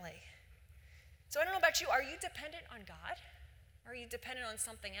differently. So I don't know about you, are you dependent on God? Or are you dependent on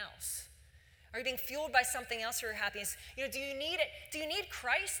something else? Are you being fueled by something else for your happiness? You know, do you need it? Do you need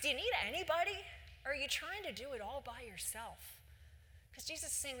Christ? Do you need anybody? Or are you trying to do it all by yourself? Because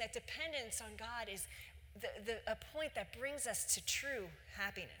Jesus is saying that dependence on God is a point that brings us to true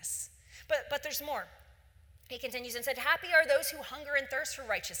happiness. But there's more. He continues and said, happy are those who hunger and thirst for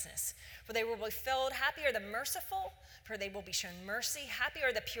righteousness, for they will be filled. Happy are the merciful, for they will be shown mercy. Happy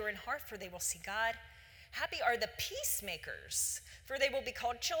are the pure in heart, for they will see God. Happy are the peacemakers, for they will be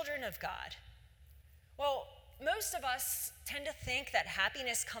called children of God. Well, most of us tend to think that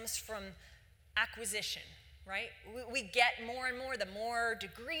happiness comes from acquisition, right? We get more and more. The more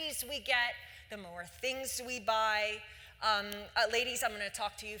degrees we get, the more things we buy. Ladies, I'm going to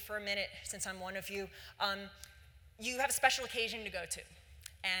talk to you for a minute since I'm one of you. You have a special occasion to go to,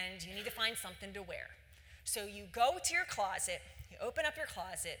 and you need to find something to wear. So you go to your closet, you open up your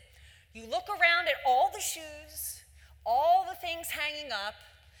closet, you look around at all the shoes, all the things hanging up,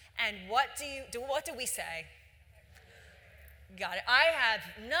 and what do we say? Got it. I have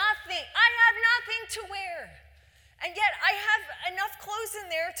nothing to wear. And yet I have enough clothes in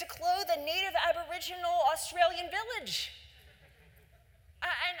there to clothe a native Aboriginal Australian village.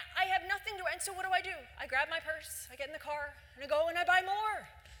 And I have nothing to wear. And so what do? I grab my purse, I get in the car, and I go and I buy more.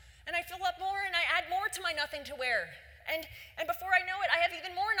 And I fill up more and I add more to my nothing to wear. And before I know it, I have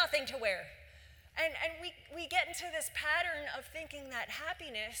even more nothing to wear. And we get into this pattern of thinking that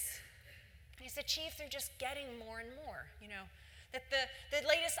happiness It's achieved through just getting more and more, that the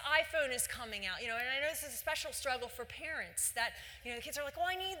latest iPhone is coming out, and I know this is a special struggle for parents that, the kids are like, well,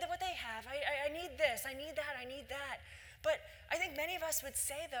 I need what they have. I need this, I need that, I need that. But I think many of us would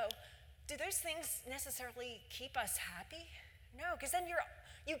say, though, do those things necessarily keep us happy? No, because then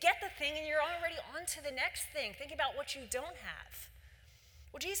you get the thing and you're already on to the next thing. Think about what you don't have.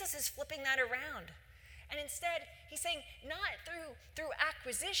 Well, Jesus is flipping that around. And instead, he's saying not through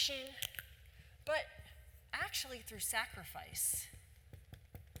acquisition, but actually through sacrifice.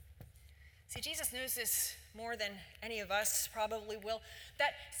 See, Jesus knows this more than any of us probably will,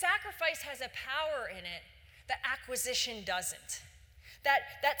 that sacrifice has a power in it that acquisition doesn't.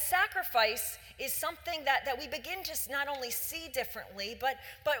 That sacrifice is something that we begin to not only see differently, but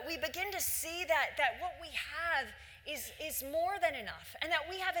we begin to see that what we have is more than enough, and that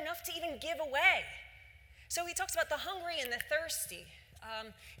we have enough to even give away. So he talks about the hungry and the thirsty.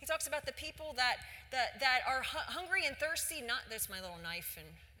 He talks about the people that are hungry and thirsty. There's my little knife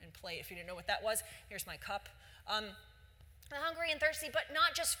and plate. If you didn't know what that was, here's my cup. The hungry and thirsty, but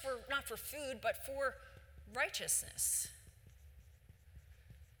not for food, but for righteousness.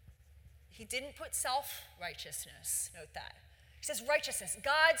 He didn't put self-righteousness. Note that. He says righteousness,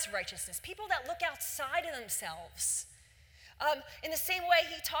 God's righteousness. People that look outside of themselves. In the same way,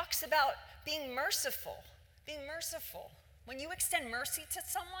 he talks about being merciful. Being merciful. When you extend mercy to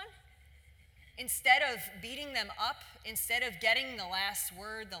someone, instead of beating them up, instead of getting the last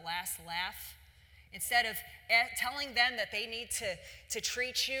word, the last laugh, instead of telling them that they need to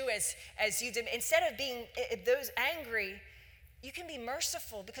treat you as you did, instead of being those angry, you can be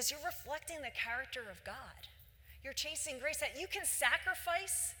merciful because you're reflecting the character of God. You're chasing grace, that you can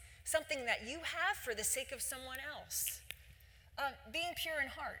sacrifice something that you have for the sake of someone else. Being pure in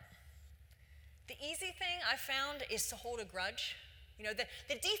heart. The easy thing I found is to hold a grudge.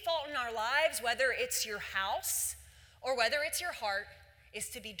 The default in our lives, whether it's your house or whether it's your heart, is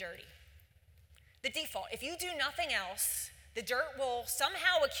to be dirty. The default. If you do nothing else, the dirt will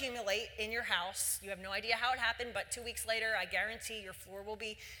somehow accumulate in your house. You have no idea how it happened, but 2 weeks later, I guarantee your floor will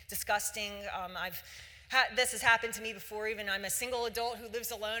be disgusting. This has happened to me before. Even I'm a single adult who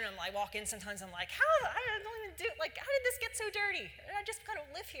lives alone, and I walk in sometimes, I'm like, how did this get so dirty? I just kind of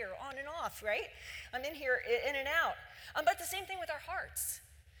live here on and off, right? I'm in here in and out. But the same thing with our hearts.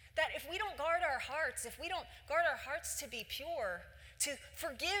 That if we don't guard our hearts, if we don't guard our hearts to be pure, to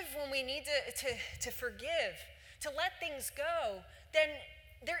forgive when we need to forgive, to let things go, then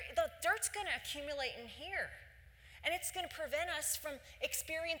the dirt's going to accumulate in here. And it's going to prevent us from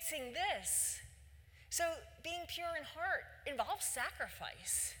experiencing this. So being pure in heart involves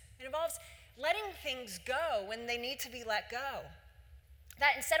sacrifice. It involves letting things go when they need to be let go.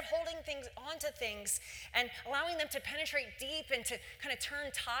 That instead of holding things onto things and allowing them to penetrate deep and to kind of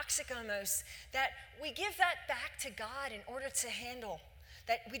turn toxic almost, that we give that back to God in order to handle,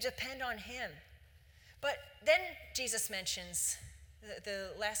 that we depend on him. But then Jesus mentions,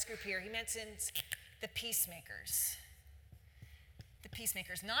 the last group here, he mentions the peacemakers. The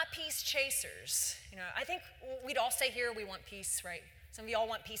peacemakers, not peace chasers. I think we'd all say here we want peace, right? Some of y'all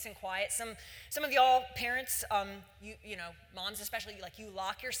want peace and quiet. Some of y'all parents, moms especially, like you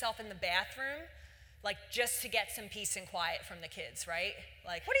lock yourself in the bathroom, like just to get some peace and quiet from the kids, right?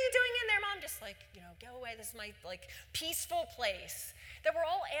 Like, what are you doing in there, Mom? Just like, go away. This is my peaceful place. That we're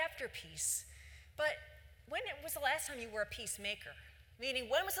all after peace. But when was the last time you were a peacemaker? Meaning,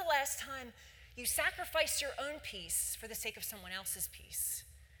 when was the last time you sacrificed your own peace for the sake of someone else's peace?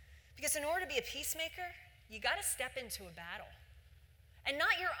 Because in order to be a peacemaker, you got to step into a battle. And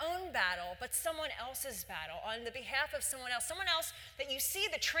not your own battle, but someone else's battle on the behalf of someone else that you see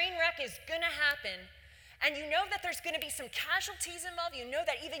the train wreck is going to happen, and you know that there's going to be some casualties involved. You know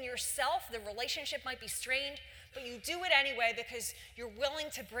that even yourself, the relationship might be strained, but you do it anyway because you're willing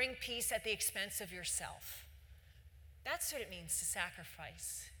to bring peace at the expense of yourself. That's what it means to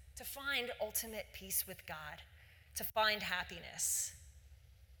sacrifice, to find ultimate peace with God, to find happiness.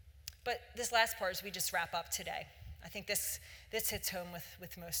 But this last part, as we just wrap up today, I think this hits home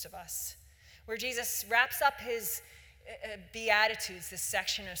with most of us, where Jesus wraps up his Beatitudes, this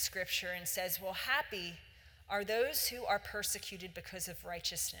section of Scripture, and says, well, happy are those who are persecuted because of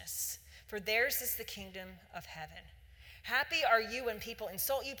righteousness, for theirs is the kingdom of heaven. Happy are you when people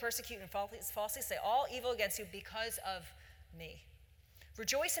insult you, persecute, and falsely say all evil against you because of me.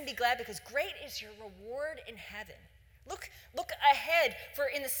 Rejoice and be glad, because great is your reward in heaven. Look ahead, for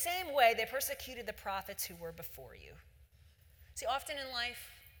in the same way they persecuted the prophets who were before you. See, often in life,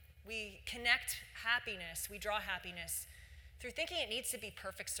 we connect happiness, we draw happiness through thinking it needs to be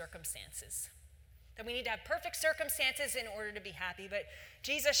perfect circumstances. That we need to have perfect circumstances in order to be happy. But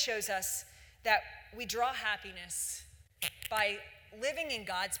Jesus shows us that we draw happiness by living in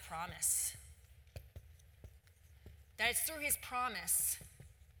God's promise. That it's through his promise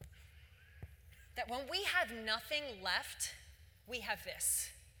that when we have nothing left, we have this.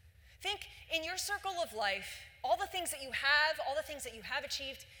 Think in your circle of life, all the things that you have, all the things that you have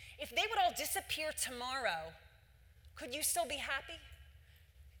achieved, if they would all disappear tomorrow, could you still be happy?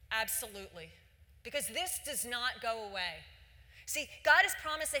 Absolutely. Because this does not go away. See, God has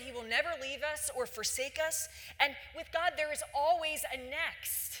promised that he will never leave us or forsake us, and with God there is always a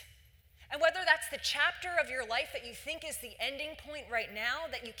next. And whether that's the chapter of your life that you think is the ending point right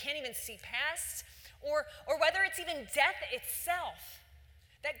now that you can't even see past, or whether it's even death itself,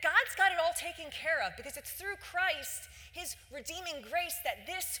 that God's got it all taken care of because it's through Christ, his redeeming grace, that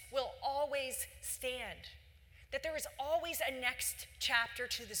this will always stand. That there is always a next chapter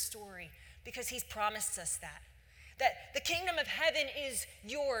to the story because he's promised us that. That the kingdom of heaven is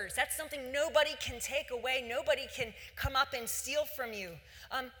yours. That's something nobody can take away. Nobody can come up and steal from you.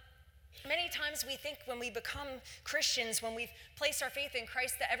 Many times we think when we become Christians, when we've placed our faith in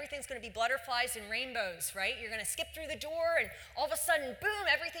Christ, that everything's going to be butterflies and rainbows, right? You're going to skip through the door and all of a sudden, boom,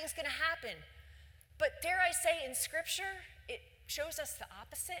 everything's going to happen. But dare I say, in Scripture, it shows us the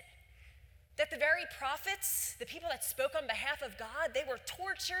opposite. That the very prophets, the people that spoke on behalf of God, they were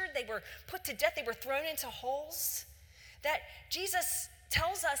tortured, they were put to death, they were thrown into holes. That Jesus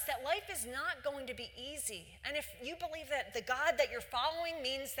tells us that life is not going to be easy. And if you believe that the God that you're following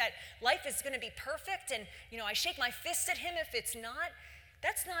means that life is going to be perfect and, I shake my fist at him if it's not,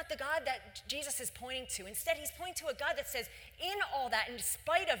 that's not the God that Jesus is pointing to. Instead, he's pointing to a God that says, in all that, in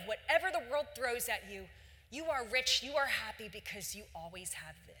spite of whatever the world throws at you, you are rich, you are happy because you always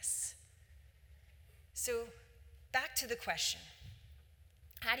have this. So, back to the question.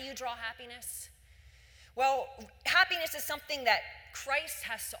 How do you draw happiness? Well, happiness is something that Christ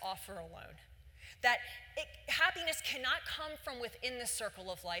has to offer alone. That happiness cannot come from within the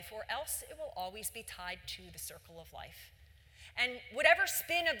circle of life, or else it will always be tied to the circle of life. And whatever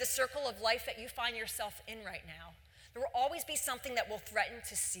spin of the circle of life that you find yourself in right now, there will always be something that will threaten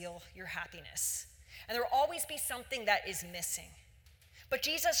to steal your happiness. And there will always be something that is missing. But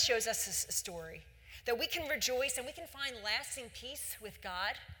Jesus shows us a story that we can rejoice and we can find lasting peace with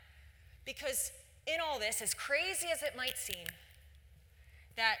God, because in all this, as crazy as it might seem,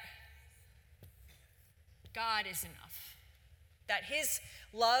 that God is enough, that his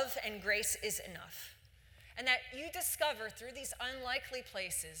love and grace is enough, and that you discover through these unlikely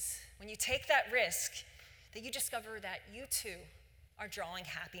places, when you take that risk, that you discover that you too are drawing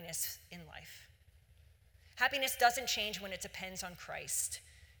happiness in life. Happiness doesn't change when it depends on Christ,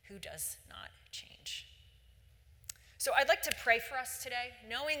 who does not change. So I'd like to pray for us today,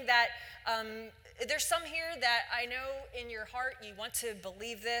 knowing that there's some here that I know in your heart you want to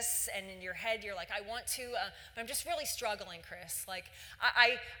believe this, and in your head you're like, I want to, but I'm just really struggling, Chris. Like,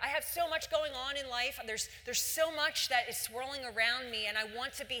 I have so much going on in life. There's so much that is swirling around me, and I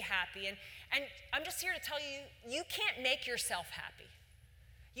want to be happy. And I'm just here to tell you, you can't make yourself happy.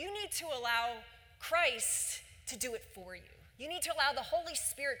 You need to allow Christ to do it for you. You need to allow the Holy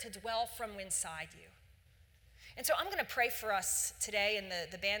Spirit to dwell from inside you. And so I'm going to pray for us today, and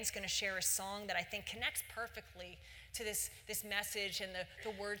the band's going to share a song that I think connects perfectly to this message and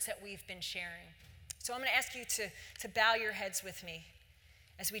the words that we've been sharing. So I'm going to ask you to bow your heads with me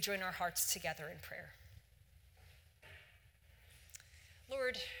as we join our hearts together in prayer.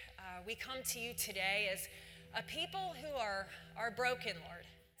 Lord, we come to you today as a people who are broken, Lord.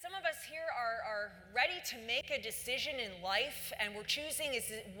 Some of us here are ready to make a decision in life, and we're choosing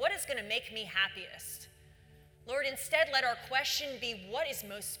what is going to make me happiest. Lord, instead, let our question be, what is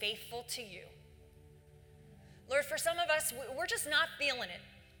most faithful to you? Lord, for some of us, we're just not feeling it.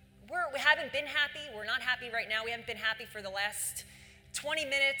 We haven't been happy. We're not happy right now. We haven't been happy for the last 20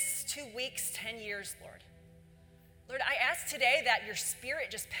 minutes, 2 weeks, 10 years, Lord. Lord, I ask today that your Spirit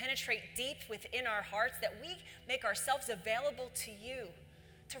just penetrate deep within our hearts, that we make ourselves available to you,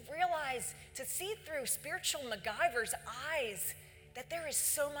 to realize, to see through spiritual MacGyver's eyes that there is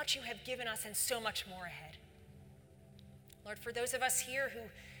so much you have given us and so much more ahead. Lord, for those of us here who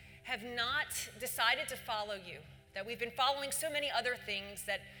have not decided to follow you, that we've been following so many other things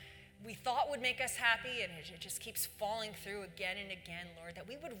that we thought would make us happy, and it just keeps falling through again and again, Lord, that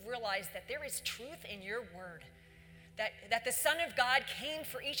we would realize that there is truth in your word, that the Son of God came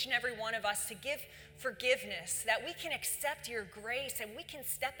for each and every one of us to give forgiveness, that we can accept your grace and we can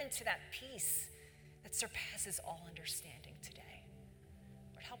step into that peace that surpasses all understanding today.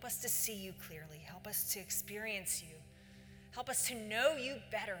 Lord, help us to see you clearly. Help us to experience you. Help us to know you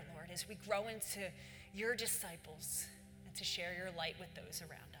better, Lord, as we grow into your disciples and to share your light with those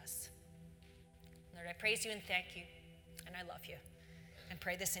around us. Lord, I praise you and thank you, and I love you. And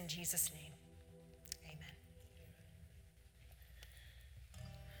pray this in Jesus' name. Amen.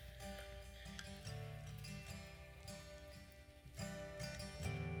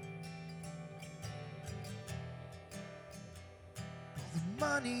 The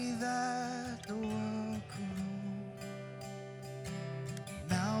money that the world could own,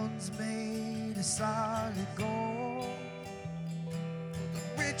 mountains made of solid gold, the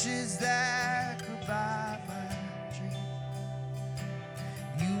riches that could buy my dream.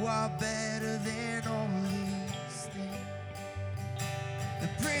 You are better than all these things. The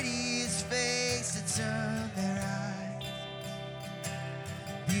prettiest face that turned their eyes,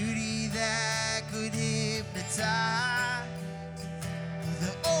 beauty that could hypnotize,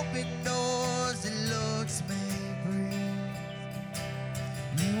 the open doors that looks may bring.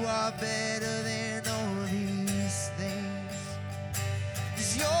 You are better than all these things.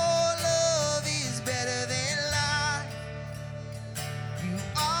 'Cause your love is better than life. You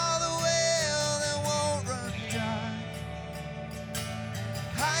are the well that won't run dry.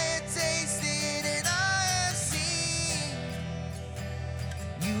 I have tasted and I have seen.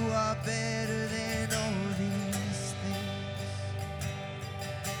 You are better than all these things.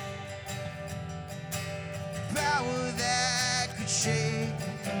 Power that could shake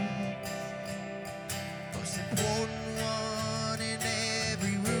the earth, most important one in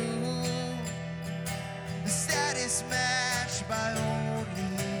every room, the status matched by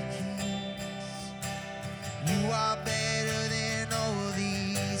only kings. You are better than all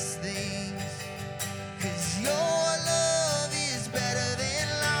these things. 'Cause your love is better than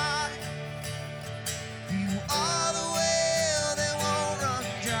life. You are the well that won't run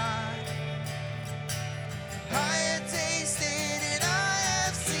dry. I have tasted and I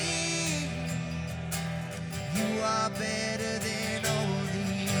have seen. You are better than all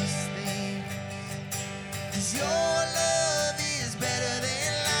these things. 'Cause your love is better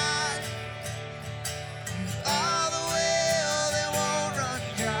than life. You are the well that won't run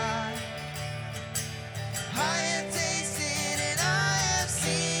dry. I have tasted and I have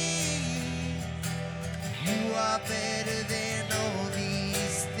seen. You are better than all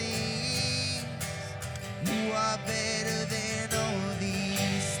these things. You are better than all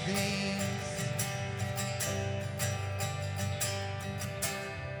these things.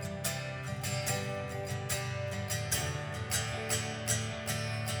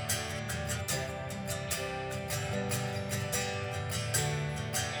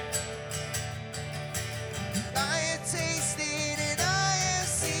 I have tasted and I have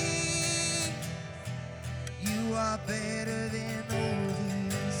seen. You are better than all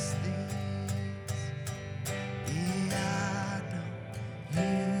these things. Yeah, I know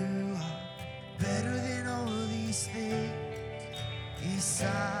you are better than all these things. Yes, I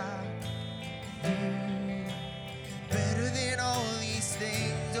know better than all these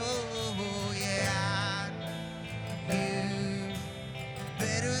things. Oh, yeah, I know you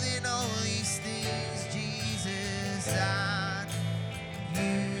better than all these things, Jesus. I know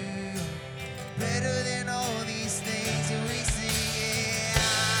you better than all these things. And we sing,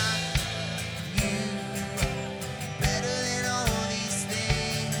 yeah, you better than all these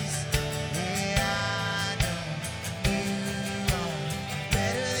things. Yeah, I know you are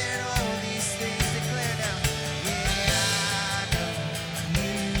better than all these things. Declare now. Yeah, I know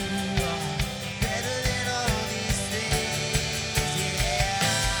you are better than all these things. Yeah,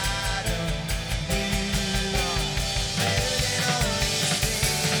 I know you are better than all these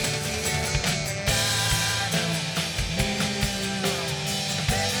things. Yeah, I know you are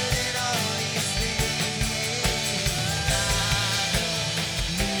better than all these things. Yeah, I know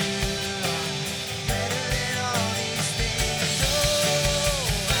you are better than all these things. Oh,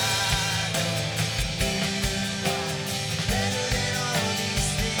 I know you are better than all these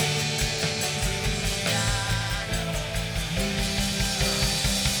things. Yeah, I know you are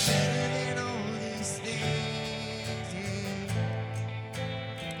better than all these things. Yeah.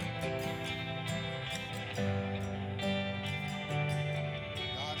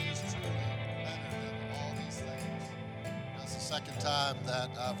 God is truly better than all these things. That's the second time that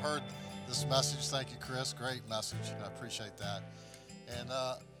I've heard this message. Thank you, Chris. Great message. I appreciate that. And,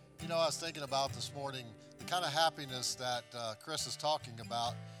 I was thinking about this morning, the kind of happiness that Chris is talking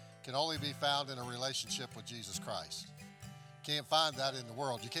about can only be found in a relationship with Jesus Christ. Can't find that in the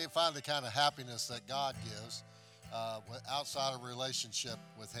world. You can't find the kind of happiness that God gives outside of a relationship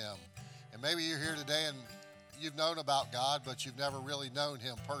with Him. And maybe you're here today and you've known about God, but you've never really known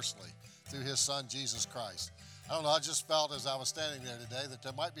Him personally through His Son, Jesus Christ. I don't know, I just felt as I was standing there today that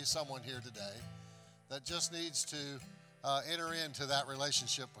there might be someone here today that just needs to enter into that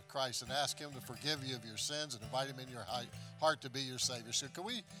relationship with Christ and ask him to forgive you of your sins and invite him in your heart to be your Savior. So can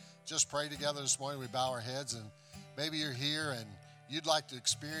we just pray together this morning? We bow our heads, and maybe you're here and you'd like to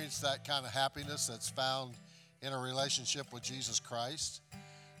experience that kind of happiness that's found in a relationship with Jesus Christ.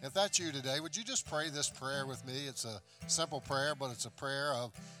 If that's you today, would you just pray this prayer with me? It's a simple prayer, but it's a prayer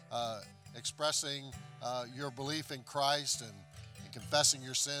of expressing your belief in Christ and confessing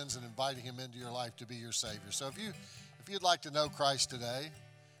your sins and inviting him into your life to be your Savior. So if you'd like to know Christ today,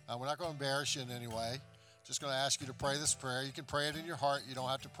 we're not going to embarrass you in any way. Just going to ask you to pray this prayer. You can pray it in your heart. You don't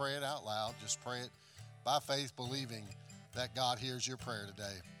have to pray it out loud. Just pray it by faith, believing that God hears your prayer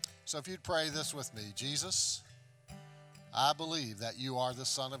today. So if you'd pray this with me: Jesus, I believe that you are the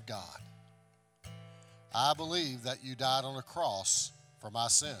Son of God. I believe that you died on a cross for my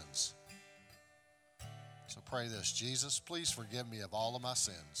sins. So pray this: Jesus, please forgive me of all of my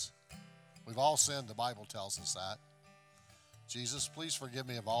sins. We've all sinned, the Bible tells us that. Jesus, please forgive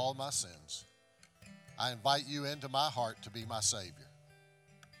me of all of my sins. I invite you into my heart to be my Savior.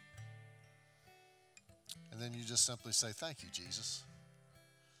 And then you just simply say, thank you, Jesus.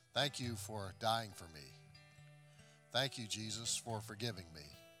 Thank you for dying for me. Thank you, Jesus, for forgiving me.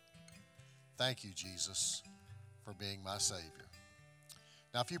 Thank you, Jesus, for being my Savior.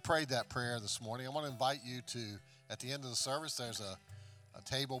 Now, if you prayed that prayer this morning, I want to invite you to, at the end of the service, there's a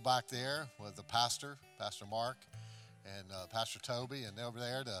table back there with the pastor, Pastor Mark, and Pastor Toby, and they're over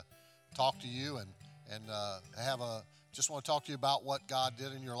there to talk to you and just want to talk to you about what God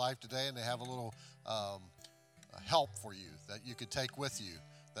did in your life today, and they have a little help for you that you could take with you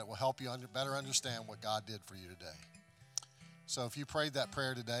that will help you better understand what God did for you today. So if you prayed that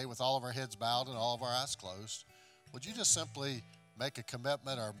prayer today with all of our heads bowed and all of our eyes closed, would you just simply make a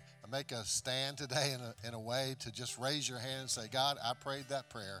commitment or make a stand today in a way to just raise your hand and say, God, I prayed that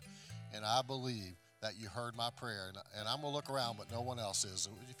prayer, and I believe that you heard my prayer. And I'm going to look around, but no one else is.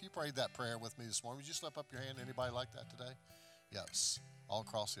 If you prayed that prayer with me this morning, would you slip up your hand? Anybody like that today? Yes, all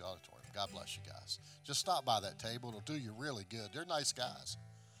across the auditorium. God bless you guys. Just stop by that table. It'll do you really good. They're nice guys.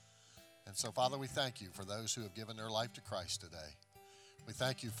 And so, Father, we thank you for those who have given their life to Christ today. We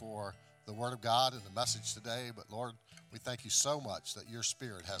thank you for the Word of God and the message today. But, Lord, we thank you so much that your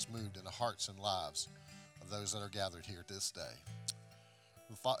Spirit has moved in the hearts and lives of those that are gathered here this day.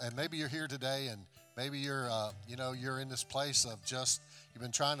 And maybe you're here today, and maybe you're in this place of just, you've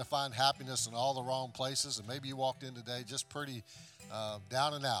been trying to find happiness in all the wrong places, and maybe you walked in today just pretty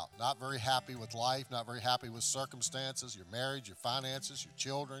down and out, not very happy with life, not very happy with circumstances, your marriage, your finances, your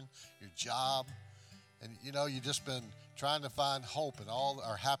children, your job, and you've just been trying to find hope and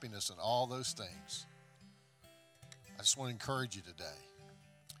happiness in all those things. I just want to encourage you today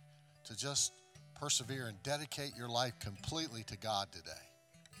to just persevere and dedicate your life completely to God today.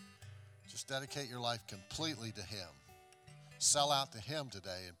 Just dedicate your life completely to him. Sell out to him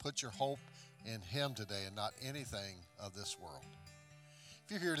today and put your hope in him today and not anything of this world.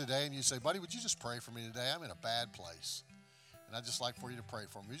 If you're here today and you say, buddy, would you just pray for me today? I'm in a bad place, and I'd just like for you to pray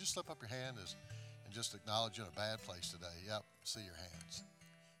for me. Would you just slip up your hand and just acknowledge you're in a bad place today? Yep, see your hands.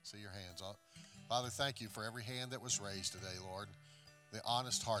 See your hands. Father, thank you for every hand that was raised today, Lord. The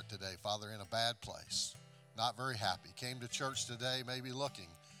honest heart today, Father, in a bad place, not very happy. Came to church today maybe looking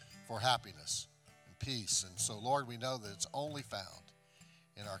for happiness and peace. And so, Lord, we know that it's only found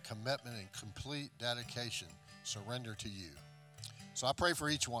in our commitment and complete dedication, surrender to you. So I pray for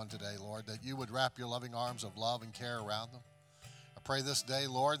each one today, Lord, that you would wrap your loving arms of love and care around them. I pray this day,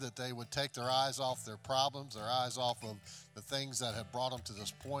 Lord, that they would take their eyes off their problems, their eyes off of the things that have brought them to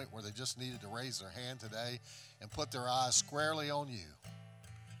this point where they just needed to raise their hand today and put their eyes squarely on you.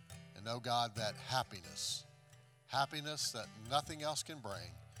 And know, God, that happiness that nothing else can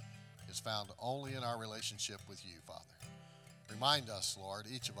bring, is found only in our relationship with you, Father. Remind us, Lord,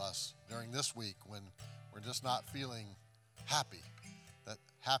 each of us during this week when we're just not feeling happy, that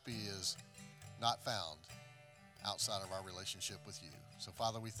happy is not found outside of our relationship with you. So,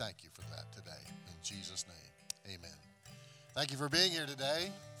 Father, we thank you for that today. In Jesus' name, amen. Thank you for being here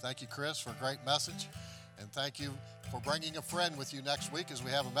today. Thank you, Chris, for a great message. And thank you for bringing a friend with you next week, as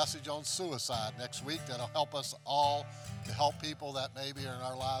we have a message on suicide next week that'll help us all to help people that maybe are in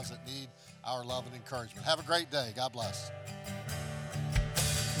our lives that need our love and encouragement. Have a great day. God bless.